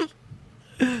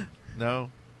 No?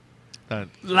 Not.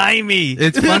 Limey.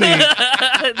 It's funny.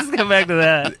 Let's come back to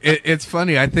that. It's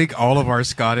funny. I think all of our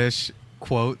Scottish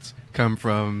quotes come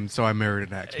from "So I Married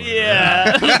an Axe Murderer."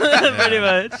 Yeah, pretty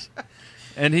much.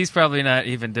 And he's probably not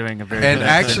even doing a very And good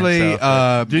accent actually,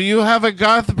 himself, Do you have a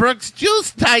Garth Brooks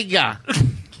juice tiger?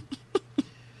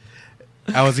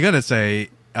 I was gonna say,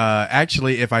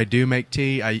 actually, if I do make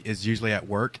tea, it's usually at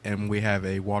work, and we have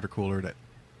a water cooler that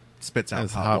spits out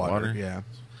That's hot hot water. water? Yeah.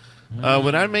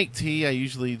 When I make tea, I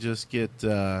usually just get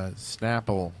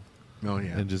Snapple Oh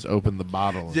yeah. and just open the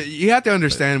bottle. You have to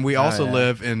understand, we also yeah.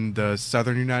 live in the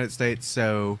southern United States,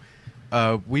 so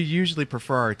we usually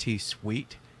prefer our tea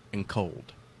sweet and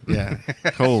cold. Yeah,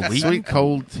 cold, sweet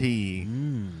cold tea.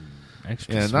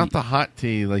 Extra Yeah, sweet. not the hot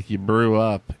tea like you brew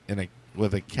up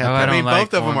with a kettle. Oh, I I don't mean, like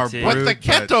both of them warm are tea. brewed. What's the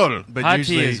kettle? But Hot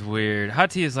usually, tea is weird.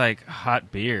 Hot tea is like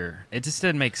hot beer. It just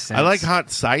doesn't make sense. I like hot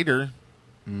cider.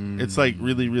 It's like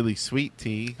really, really sweet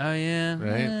tea. Oh yeah,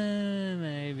 Right?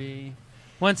 maybe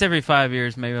once every 5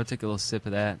 years, maybe I'll take a little sip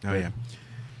of that. Oh yeah.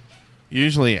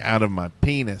 Usually out of my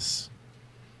penis.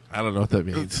 I don't know what that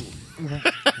means.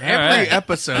 Every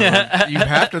episode, you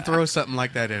have to throw something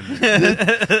like that in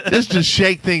there. Just to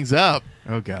shake things up.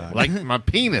 Oh god. Like my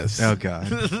penis. Oh god.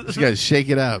 Just got to shake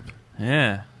it up.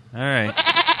 Yeah. All right.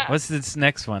 What's this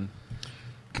next one?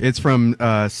 It's from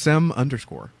Sim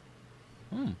 _.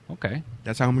 Okay,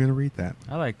 That's how I'm going to read that.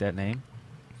 I like that name.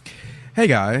 Hey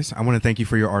guys, I want to thank you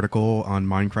for your article on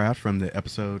Minecraft from the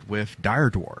episode with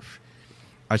Dire Dwarf.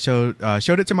 I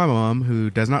showed it to my mom, who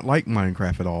does not like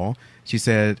Minecraft at all. She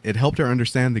said it helped her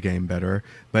understand the game better,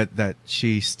 but that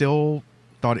she still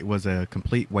thought it was a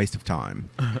complete waste of time.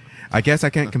 I guess I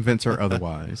can't convince her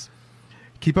otherwise.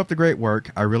 Keep up the great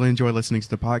work. I really enjoy listening to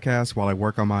the podcast while I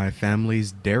work on my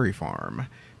family's dairy farm.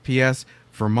 P.S.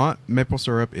 Vermont maple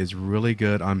syrup is really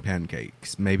good on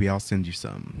pancakes. Maybe I'll send you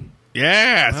some.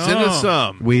 Yeah, send us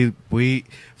some. We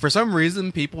for some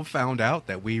reason people found out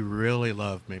that we really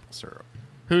love maple syrup.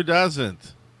 Who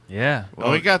doesn't? Yeah.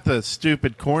 Well, we got the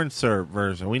stupid corn syrup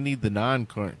version. We need the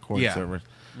non-corn Yeah. syrup version.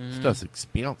 Stuff's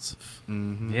expensive.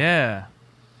 Mm-hmm. Yeah.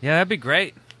 Yeah, that'd be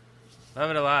great.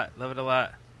 Love it a lot. Love it a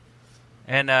lot.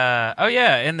 And,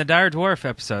 in the Dire Dwarf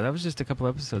episode. That was just a couple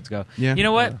episodes ago. Yeah. You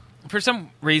know what? For some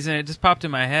reason, it just popped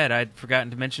in my head. I'd forgotten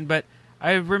to mention, but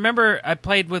I remember I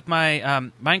played with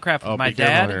my Minecraft with my be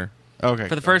careful dad here. Okay.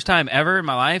 for the first time ever in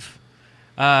my life.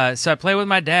 So I played with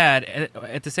my dad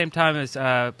at the same time as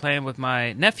playing with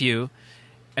my nephew.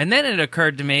 And then it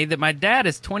occurred to me that my dad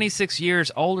is 26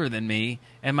 years older than me,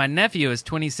 and my nephew is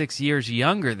 26 years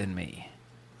younger than me.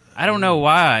 I don't know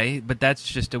why, but that's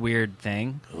just a weird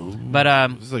thing. But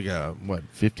it's like a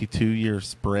 52-year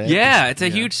spread. yeah, it's a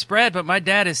huge spread. But my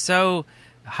dad is so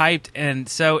hyped and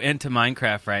so into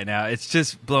Minecraft right now. It's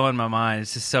just blowing my mind.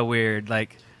 It's just so weird.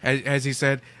 Like, As he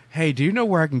said, hey, do you know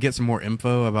where I can get some more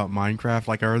info about Minecraft?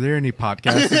 Like, are there any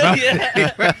podcasts about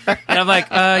it? and I'm like,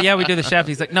 yeah, we do the Shaft.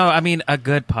 He's like, no, I mean a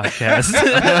good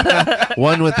podcast.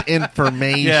 One with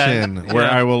information where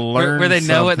I will learn where they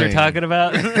know what they're something. talking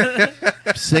about.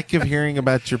 I'm sick of hearing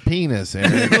about your penis,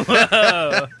 Eric.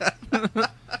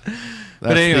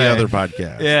 That's anyway. the other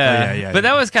podcast. Yeah. But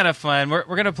that was kind of fun. We're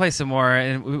gonna play some more,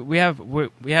 and we have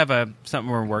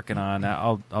something we're working on.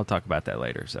 I'll talk about that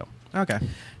later. So Okay.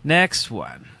 next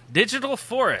one, Digital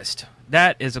Forest.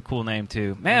 That is a cool name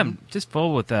too, man. Just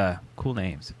full with cool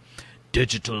names.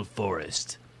 Digital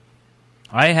Forest.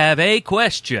 I have a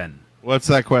question. What's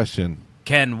that question?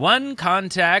 Can one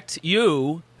contact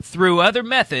you through other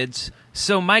methods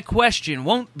so my question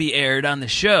won't be aired on the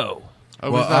show? I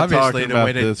Well, was not obviously, talking the about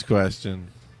way that- this question.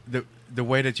 The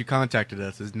way that you contacted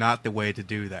us is not the way to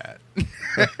do that.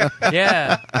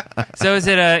 Yeah. So is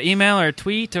it an email or a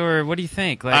tweet or what do you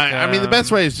think? Like, I mean, the best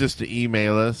way is just to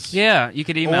email us. Yeah, you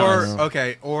could email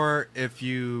us. Or if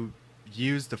you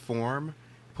use the form,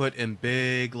 put in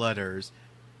big letters,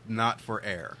 not for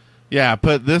air. Yeah,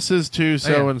 but this is to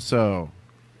so and so.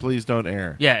 Please don't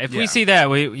air. Yeah, if we see that,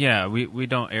 we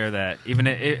don't air that. Even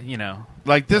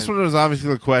Like this one was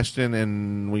obviously a question,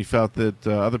 and we felt that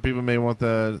other people may want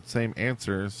the same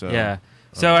answer. So yeah.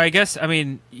 So I guess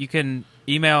you can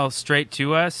email straight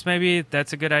to us. Maybe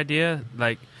that's a good idea.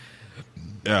 Like,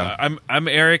 I'm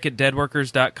Eric at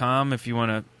deadworkers.com if you want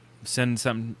to send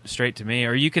something straight to me,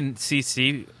 or you can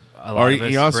CC. Or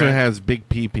he also has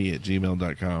bigpp at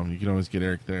gmail.com. You can always get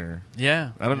Eric there. Yeah.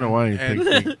 I don't know why you think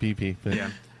Big PP. But Yeah.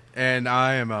 And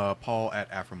I am Paul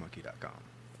at afromonkey.com.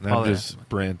 And I'm just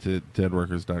Brent at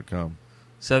deadworkers.com.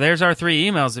 So there's our 3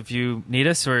 emails if you need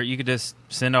us, or you could just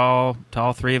send to all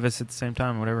 3 of us at the same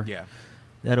time, whatever. Yeah.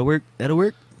 That'll work.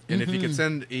 And if you could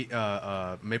send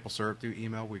maple syrup through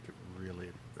email, we could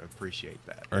really appreciate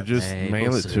that. Or just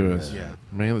mail it to us. Yeah.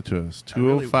 Mail it to us.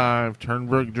 205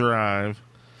 Turnbrook Drive,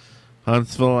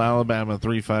 Huntsville, Alabama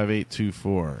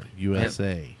 35824,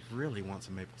 USA. Really want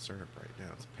some maple syrup right now.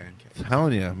 It's pancakes. I'm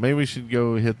telling you, maybe we should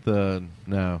go hit the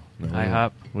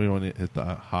IHOP. We don't want to hit the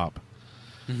hop.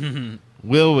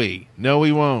 Will we? No,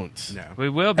 we won't. No. We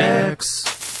will be.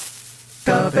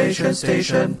 Excavation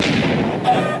station.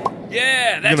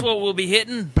 Yeah, that's what we'll be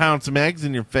hitting. Pound some eggs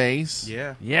in your face.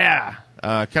 Yeah. Yeah.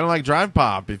 Kind of like Drive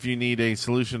Pop. If you need a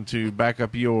solution to back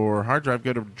up your hard drive,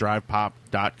 go to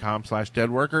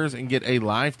drivepop.com/deadworkers and get a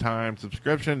lifetime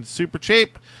subscription. Super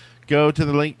cheap. Go to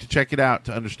the link to check it out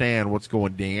to understand what's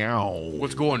going down.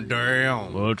 What's going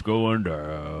down? What's going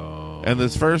down? And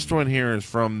this first one here is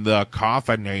from the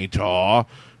Coffinator,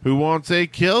 who wants a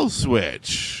kill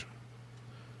switch.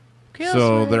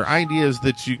 Their idea is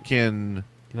that you can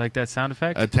You like that sound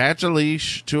effect? attach a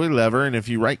leash to a lever, and if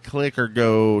you right-click or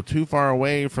go too far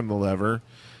away from the lever,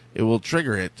 it will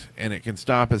trigger it, and it can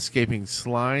stop escaping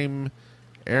slime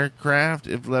aircraft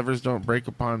if levers don't break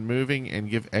upon moving, and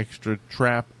give extra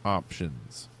trap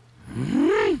options.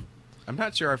 I'm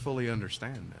not sure I fully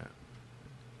understand that.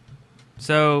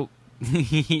 So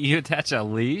you attach a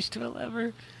leash to a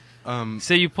lever?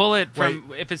 So you pull it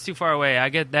from if it's too far away. I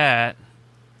get that.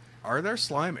 Are there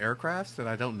slime aircrafts that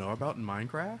I don't know about in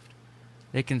Minecraft?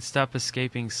 They can stop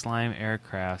escaping slime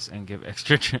aircrafts and give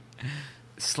extra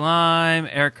slime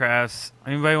aircrafts.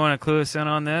 Anybody want to clue us in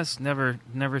on this? Never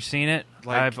seen it.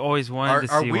 Like, I've always wanted to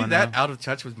see one. Are we one. that though. out of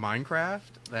touch with Minecraft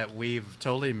that we've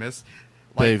totally missed?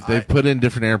 Like, They've put in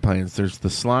different airplanes. There's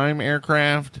the slime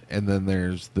aircraft, and then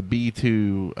there's the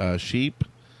B-2 sheep.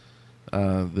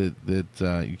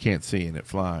 that you can't see and it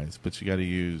flies, but you got to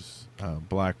use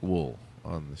black wool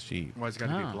on the sheep. Why it's got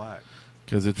to be black?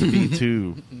 Because it's a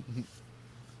B2.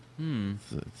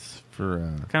 It's for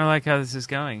kind of like how this is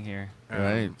going here,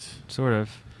 right? Sort of.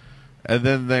 And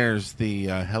then there's the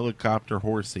helicopter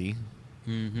horsey.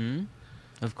 Mm-hmm.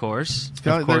 Of course.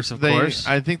 Of course.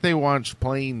 I think they watched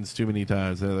planes too many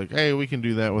times. They're like, hey, we can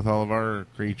do that with all of our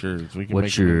creatures. We can What's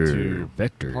make your them into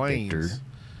vector, planes.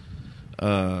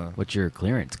 What's your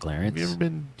clearance, Clarence? Have you ever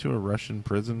been to a Russian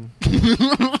prison?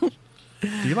 Do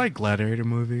you like gladiator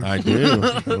movies? I do.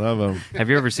 I love them.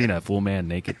 Have you ever seen a full man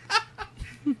naked?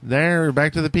 There,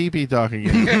 back to the PP talk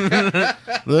again.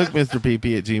 Look, Mr.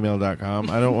 PP at gmail.com.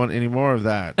 I don't want any more of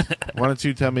that. Why don't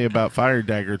you tell me about Fire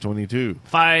Dagger 22?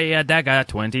 Fire Dagger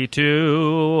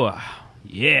 22.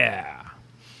 Yeah.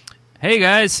 Hey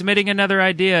guys, submitting another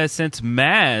idea since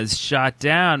Maz shot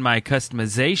down my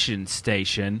customization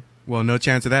station. Well, no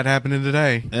chance of that happening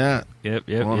today. Yeah. Yep.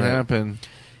 Won't happen.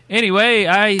 Anyway,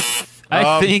 I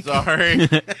think sorry.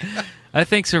 I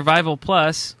think Survival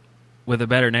Plus, with a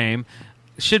better name,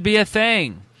 should be a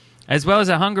thing. As well as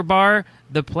a hunger bar,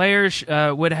 the players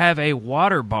would have a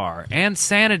water bar and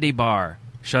sanity bar.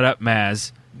 Shut up,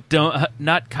 Maz.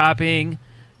 Not copying,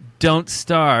 don't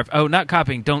starve. Oh, not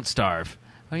copying, don't starve.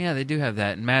 Oh, yeah, they do have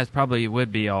that. And Maz probably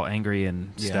would be all angry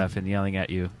and stuff and yelling at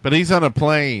you. But he's on a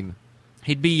plane.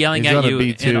 He'd be yelling He's at on a you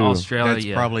B2. in Australia.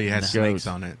 That probably has snakes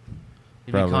on it.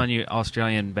 He'd be calling you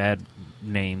Australian bad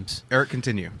names. Eric,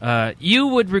 continue. You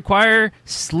would require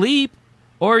sleep,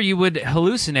 or you would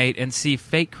hallucinate and see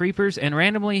fake creepers and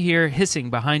randomly hear hissing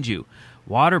behind you.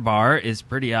 Water bar is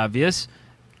pretty obvious.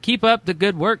 Keep up the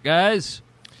good work, guys.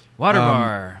 Water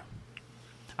bar.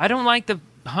 I don't like the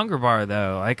hunger bar,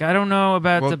 though. Like, I don't know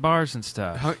about the bars and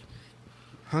stuff.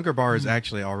 Hunger bar is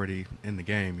actually already in the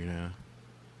game, you know.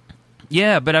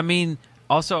 Yeah, but I mean,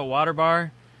 also a water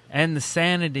bar and the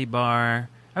sanity bar.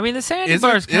 I mean, the sanity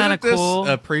bar is kind of cool. Isn't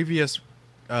this a previous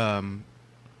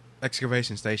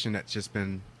excavation station that's just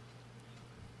been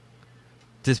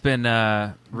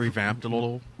revamped a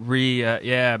little?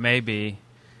 Yeah, maybe.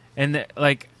 And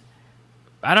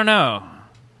I don't know.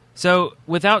 So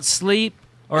without sleep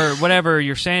or whatever,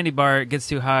 your sanity bar gets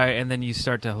too high, and then you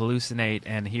start to hallucinate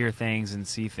and hear things and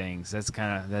see things.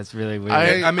 That's really weird.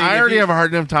 I already have a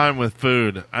hard enough time with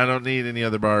food. I don't need any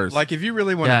other bars. Like, if you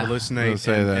really want to hallucinate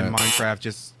in Minecraft,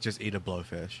 just eat a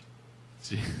blowfish.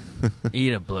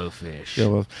 Eat a blowfish. Yeah,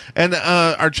 well, and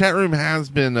our chat room has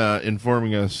been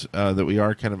informing us that we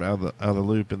are kind of out of the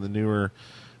loop in the newer,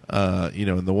 in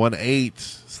the 1.8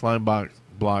 slime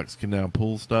blocks can now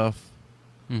pull stuff.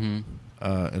 Mm-hmm.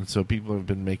 And so people have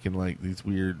been making like these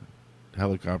weird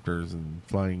helicopters and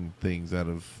flying things out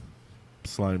of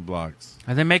slime blocks.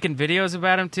 Are they making videos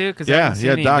about them too? Cause Doc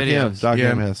videos. Doc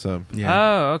M has some. Yeah.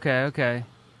 Oh, okay.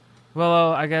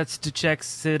 Well, I got to check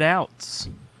it out.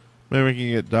 Maybe we can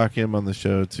get Doc M on the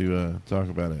show to talk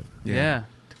about it. Yeah,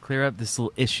 to clear up this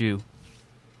little issue.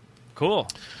 Cool.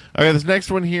 Okay, this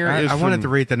next one here is I wanted to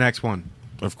read the next one.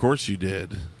 Of course you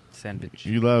did. Sandwich.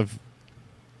 He loves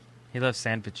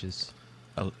sandwiches.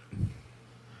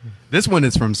 This one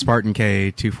is from Spartan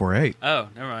K248. Oh,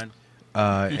 never mind.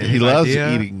 He loves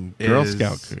eating Girl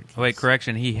Scout cookies. Oh, wait,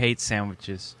 correction. He hates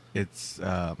sandwiches. It's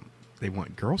they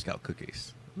want Girl Scout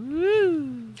cookies.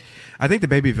 Woo! I think the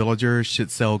baby villagers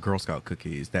should sell Girl Scout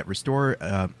cookies that restore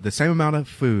the same amount of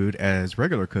food as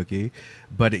regular cookie,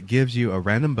 but it gives you a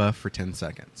random buff for 10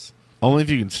 seconds. Only if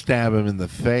you can stab him in the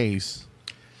face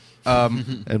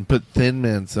and put Thin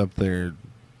Mints up there.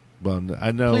 Well,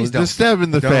 I know. Please don't. Just stab him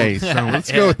in the face. So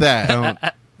let's go with that. Don't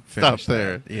Stop finish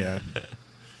there. that.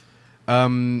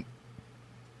 Yeah.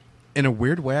 In a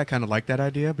weird way, I kind of like that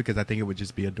idea because I think it would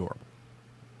just be adorable.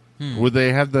 Would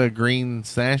they have the green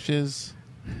sashes?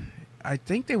 I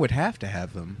think they would have to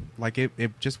have them. Like,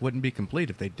 it just wouldn't be complete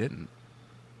if they didn't.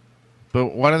 But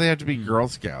why do they have to be Girl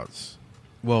Scouts?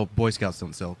 Well, Boy Scouts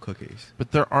don't sell cookies.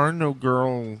 But there are no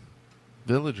girl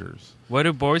villagers. What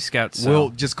do Boy Scouts sell? We'll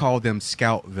just call them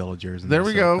Scout villagers. There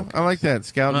we go. I like that.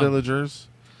 Scout villagers.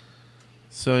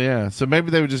 So, yeah. So maybe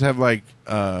they would just have, like,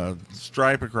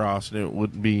 stripe across, and it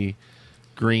wouldn't be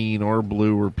green or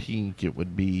blue or pink. It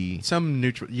would be some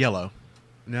neutral yellow.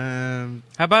 How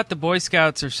about the Boy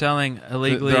Scouts are selling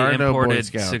illegally imported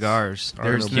cigars?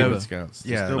 There's no Boy Scouts.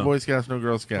 Yeah, no Boy Scouts, no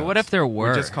Girl Scouts. But what if there were?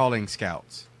 We're just calling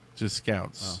Scouts. Just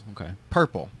Scouts. Oh, okay.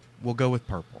 Purple. We'll go with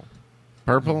purple.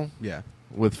 Purple? Yeah.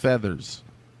 With feathers.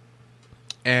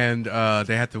 And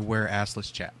they have to wear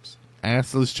assless chaps.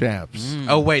 Assless chaps.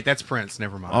 Oh, wait, that's Prince.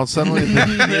 Never mind. I'll suddenly...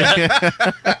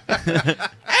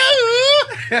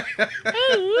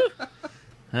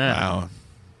 Wow.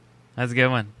 That's a good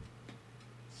one.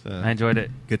 I enjoyed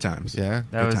it. Good times. Yeah.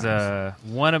 That was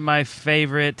one of my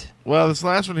favorite. Well, this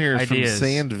last one here is ideas. from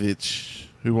Sandvich,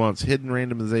 who wants hidden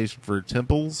randomization for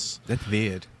temples. That's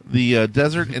weird. The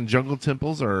desert and jungle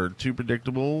temples are too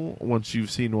predictable. Once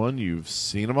you've seen one, you've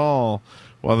seen them all.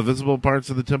 While the visible parts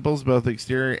of the temples, both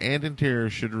exterior and interior,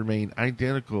 should remain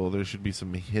identical, there should be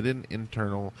some hidden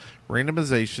internal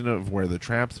randomization of where the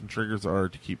traps and triggers are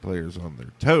to keep players on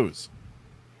their toes.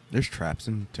 There's traps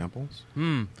in temples?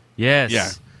 Yes.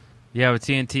 Yeah. Yeah, with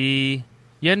TNT.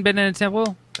 You hadn't been in a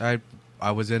temple? I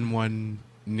was in one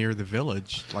near the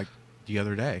village like the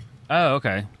other day. Oh,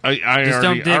 okay. I Just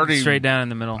already, don't dig straight down in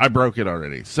the middle. I broke it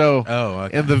already. So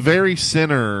okay. in the very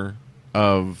center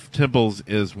of temples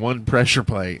is one pressure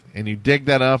plate, and you dig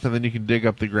that up, and then you can dig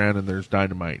up the ground, and there's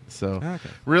dynamite. So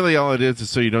really all it is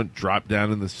so you don't drop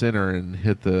down in the center and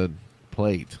hit the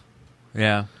plate.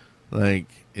 Yeah. Like,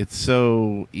 it's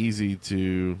so easy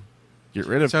to get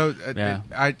rid of. So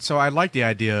I like the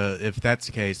idea, if that's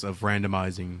the case, of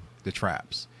randomizing the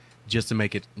traps, just to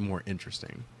make it more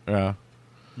interesting. Yeah.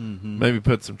 Maybe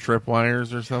put some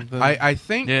tripwires or something. I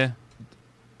think. Yeah.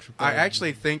 I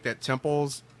actually think that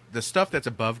temples, the stuff that's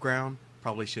above ground,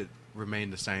 probably should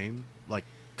remain the same, like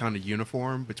kind of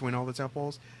uniform between all the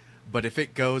temples. But if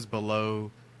it goes below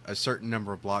a certain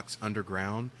number of blocks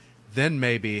underground, then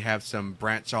maybe have some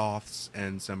branch offs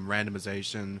and some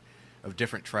randomization of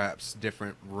different traps,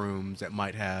 different rooms that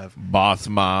might have boss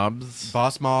mobs,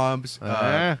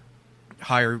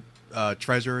 higher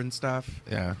treasure and stuff.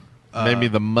 Yeah. Maybe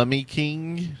the Mummy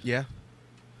King. Yeah.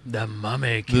 The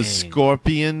Mummy King. The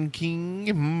Scorpion King.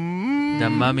 The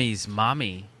Mummy's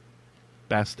mommy.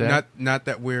 Bastet. Not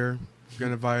that we're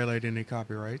going to violate any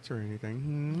copyrights or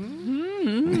anything.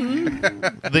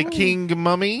 The King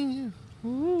Mummy.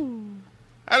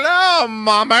 Hello,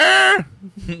 Mummer.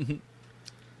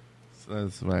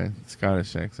 That's my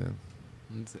Scottish accent.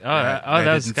 That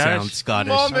was didn't Scottish. sound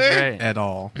Scottish Mommy. at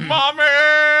all. Mummer.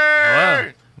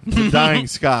 Whoa. The Dying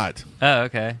Scot. Oh,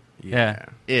 okay. Yeah.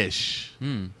 Ish.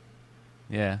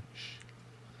 Yeah.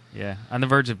 Yeah. On the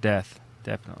verge of death,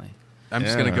 definitely. I'm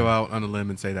just going to go out on a limb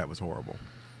and say that was horrible.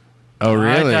 Oh,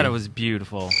 really? I thought it was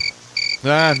beautiful.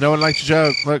 No one likes a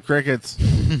joke. Look, crickets. Don't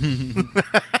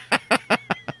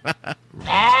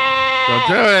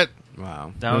do it.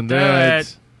 Wow. Don't do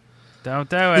it. Don't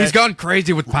do it. He's gone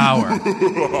crazy with power.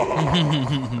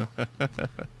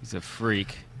 He's a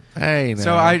freak. Hey, now.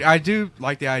 So I do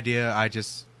like the idea. I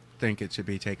just think it should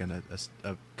be taken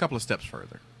a couple of steps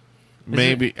further.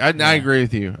 Maybe. I agree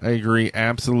with you. I agree.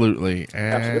 Absolutely.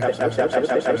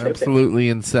 Absolutely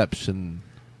Inception.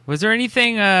 Was there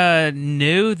anything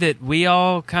new that we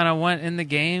all kind of want in the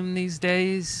game these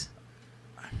days?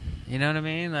 You know what I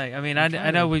mean? Like,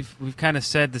 I know we've kind of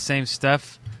said the same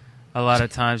stuff a lot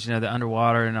of times. You know, the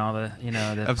underwater and all the, you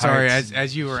know. The I'm sorry. pirates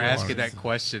As you were and asking shit. that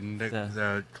question,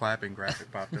 the clapping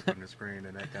graphic popped up on the screen,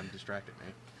 and that kind of distracted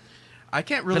me. I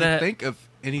can't really think of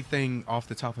anything off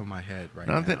the top of my head right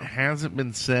now. Nothing hasn't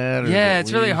been said. Or Yeah, that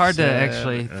it's really we've hard to said,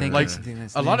 actually think Like of something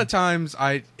that's a lot new. of times,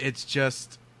 it's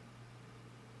just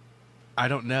I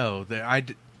don't know. I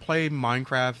play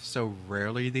Minecraft so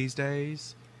rarely these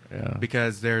days. Yeah.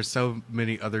 Because there's so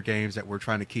many other games that we're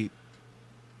trying to keep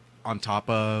on top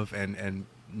of and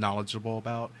knowledgeable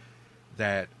about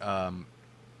that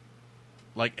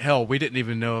like hell, we didn't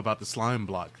even know about the slime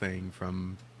block thing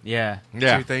from 2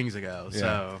 things ago. Yeah.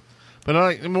 So but I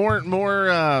like more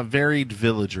varied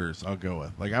villagers I'll go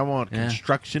with. Like, I want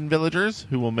construction villagers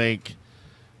who will make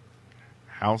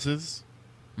houses.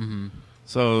 Mm-hmm.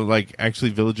 So, like,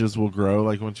 actually villages will grow,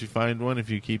 like, once you find one, if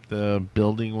you keep the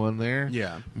building one there.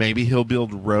 Yeah. Maybe he'll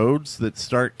build roads that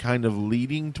start kind of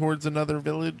leading towards another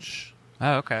village.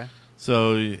 Oh, okay.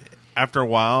 So, after a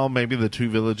while, maybe the two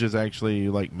villages actually,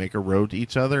 like, make a road to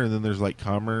each other, and then there's, like,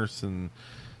 commerce, and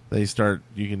they start,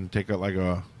 you can take a, like,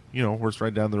 a, you know, horse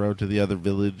ride down the road to the other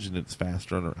village, and it's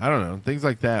faster. I don't know, things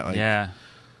like that. Like,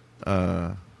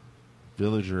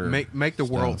 villager make the stuff.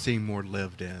 world seem more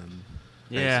lived in.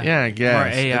 Yeah, I guess. More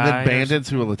AI and then bandits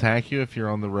who will attack you if you're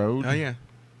on the road. Oh, yeah.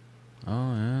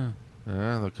 Oh, yeah.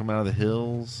 Yeah, they'll come out of the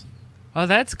hills. Oh,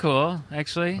 that's cool,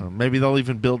 actually. Maybe they'll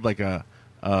even build like a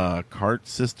cart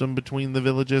system between the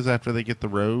villages after they get the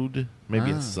road.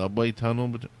 Maybe a subway tunnel.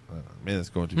 Man, that's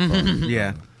going too far.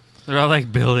 Yeah. They're all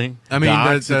like building. I mean,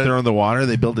 docks, if they're on the water,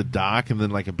 they build a dock, and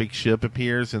then like a big ship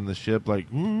appears, and the ship like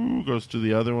goes to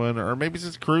the other one, or maybe it's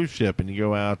just a cruise ship, and you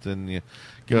go out and you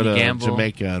go to gamble.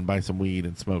 Jamaica and buy some weed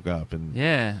and smoke up. And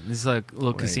There's like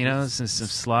little casinos and some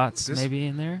slots maybe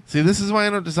in there. See, this is why I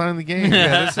don't design the game.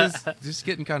 Yeah, this is just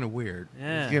getting kind of weird.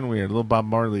 Yeah. It's getting weird. A little Bob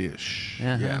Marley-ish.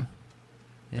 Uh-huh. Yeah.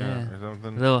 Yeah. Or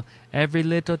something. Little every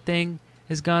little thing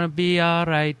is gonna be all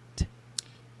right.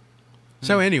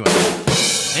 So anyway, where's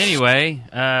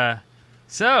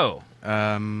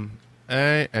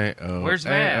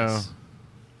Maz?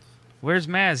 Where's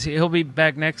Maz? He'll be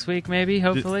back next week, maybe.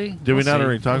 Hopefully. Did we We'll not see.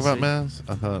 already talk We'll about see.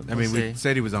 Maz? I mean, we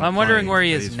said he was on. I'm a wondering plane, where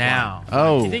he but is he's now. flying.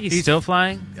 Oh, Do you think he's still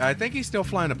flying? I think he's still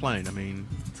flying a plane. I mean,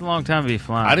 it's a long time to be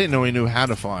flying. I didn't know he knew how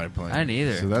to fly a plane. I didn't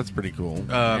either. So that's pretty cool.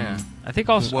 Yeah. I think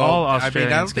all I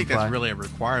Australians don't think can fly. that's really a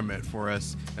requirement for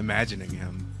us imagining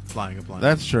him flying a plane.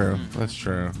 That's true. That's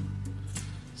true.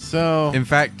 So, in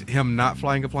fact, him not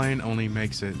flying a plane only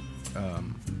makes it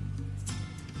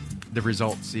the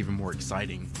results even more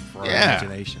exciting for our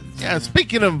imaginations. Yeah,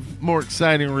 speaking of more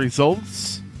exciting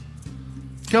results,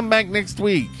 come back next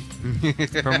week.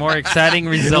 For more exciting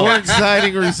results. More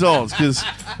exciting results, because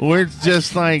we're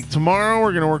just like, tomorrow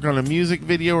we're going to work on a music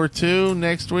video or two.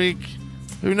 Next week,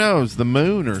 who knows, the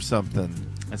moon or something.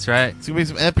 That's right. It's going to be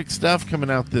some epic stuff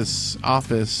coming out this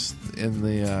office in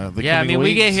the Yeah, I coming mean, we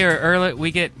weeks. get here early.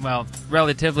 We get,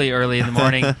 relatively early in the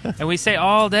morning, and we stay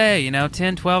all day, 10,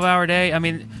 12-hour day. I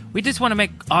mean, we just want to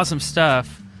make awesome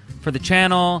stuff for the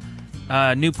channel,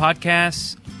 new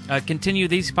podcasts, continue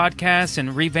these podcasts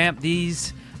and revamp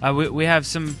these. We have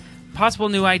some possible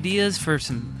new ideas for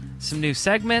some new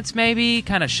segments, maybe,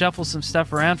 kind of shuffle some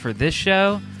stuff around for this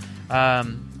show. I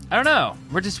don't know.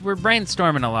 We're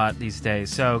brainstorming a lot these days.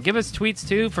 So give us tweets,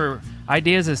 too, for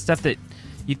ideas of stuff that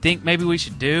you think maybe we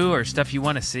should do or stuff you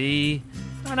want to see.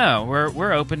 I don't know.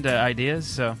 We're open to ideas,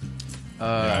 so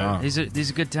these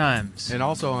are good times. And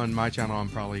also on my channel, I'm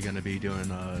probably going to be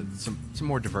doing some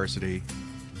more diversity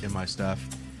in my stuff.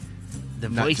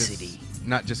 Diversity.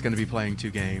 Not just going to be playing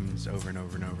 2 games over and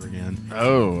over and over again.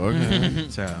 Oh, okay.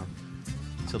 So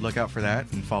look out for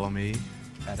that and follow me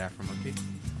at AfroMonkey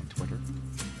on Twitter.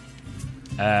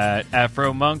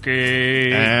 Afro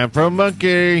Monkey. Afro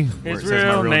Monkey. His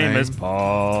real name is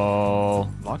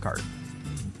Paul Lockhart.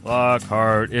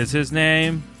 Lockhart is his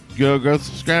name. Go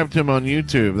subscribe to him on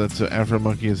YouTube. That's Afro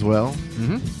Monkey as well.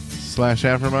 Mm-hmm. /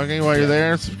 Afro Monkey. While you're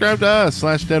there, subscribe to us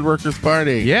 / Dead Workers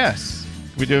Party. Yes.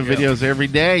 We do videos every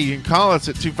day. You can call us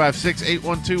at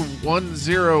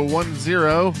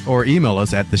 256-812-1010. Or email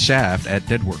us at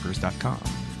theshaft@deadworkers.com.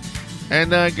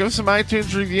 And give us some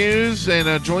iTunes reviews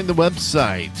and join the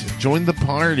website. Join the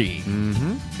party.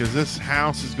 Because this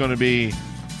house is going to be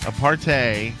a party.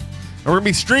 And we're going to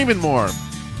be streaming more.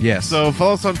 Yes. So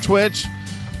follow us on Twitch.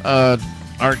 Our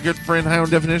good friend High on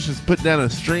Definition has put down a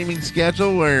streaming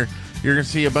schedule where you're going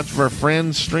to see a bunch of our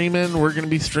friends streaming. We're going to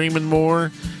be streaming more.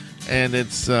 And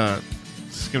it's going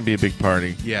to be a big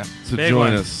party. Yeah. So Big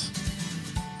join one. us.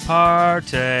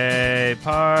 Party.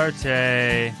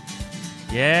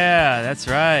 Yeah, that's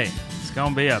right. It's going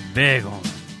to be a big one.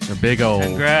 A big old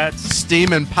Congrats.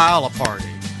 steaming pile of party.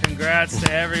 Congrats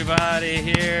to everybody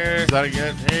here. Is that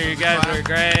good? Hey, you guys are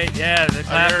great. Yeah, the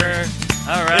clapper.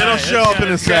 All right. It'll show up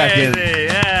in a second. Crazy.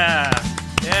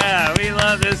 Yeah, we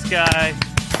love this guy.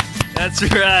 That's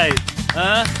right.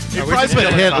 Huh? You probably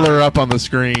put Hitler up on the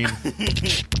screen.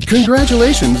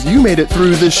 Congratulations, you made it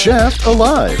through The Shaft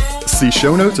alive. See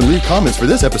show notes and leave comments for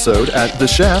this episode at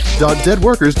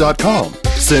theshaft.deadworkers.com.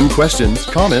 Send questions,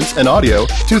 comments, and audio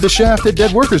to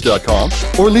theshaft@deadworkers.com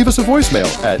or leave us a voicemail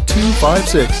at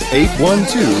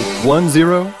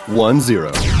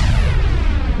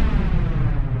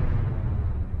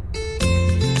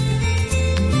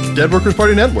 256-812-1010. Dead Workers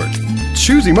Party Network.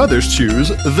 Choosy mothers choose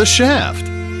The Shaft.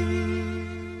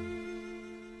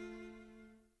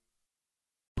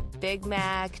 Big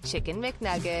Mac, Chicken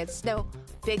McNuggets, no,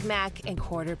 Big Mac and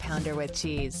Quarter Pounder with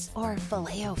cheese, or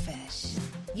Filet-O-Fish.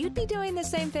 You'd be doing the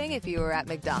same thing if you were at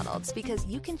McDonald's, because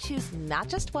you can choose not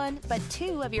just one, but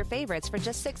 2 of your favorites for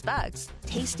just $6.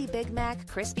 Tasty Big Mac,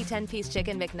 crispy 10-piece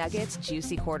Chicken McNuggets,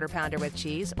 juicy Quarter Pounder with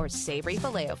cheese, or savory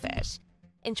Filet-O-Fish.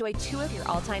 Enjoy 2 of your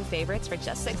all-time favorites for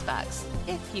just $6,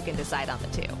 if you can decide on the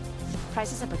 2.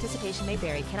 Prices and participation may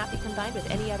vary, cannot be combined with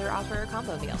any other offer or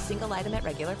combo meal, single item at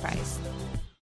regular price.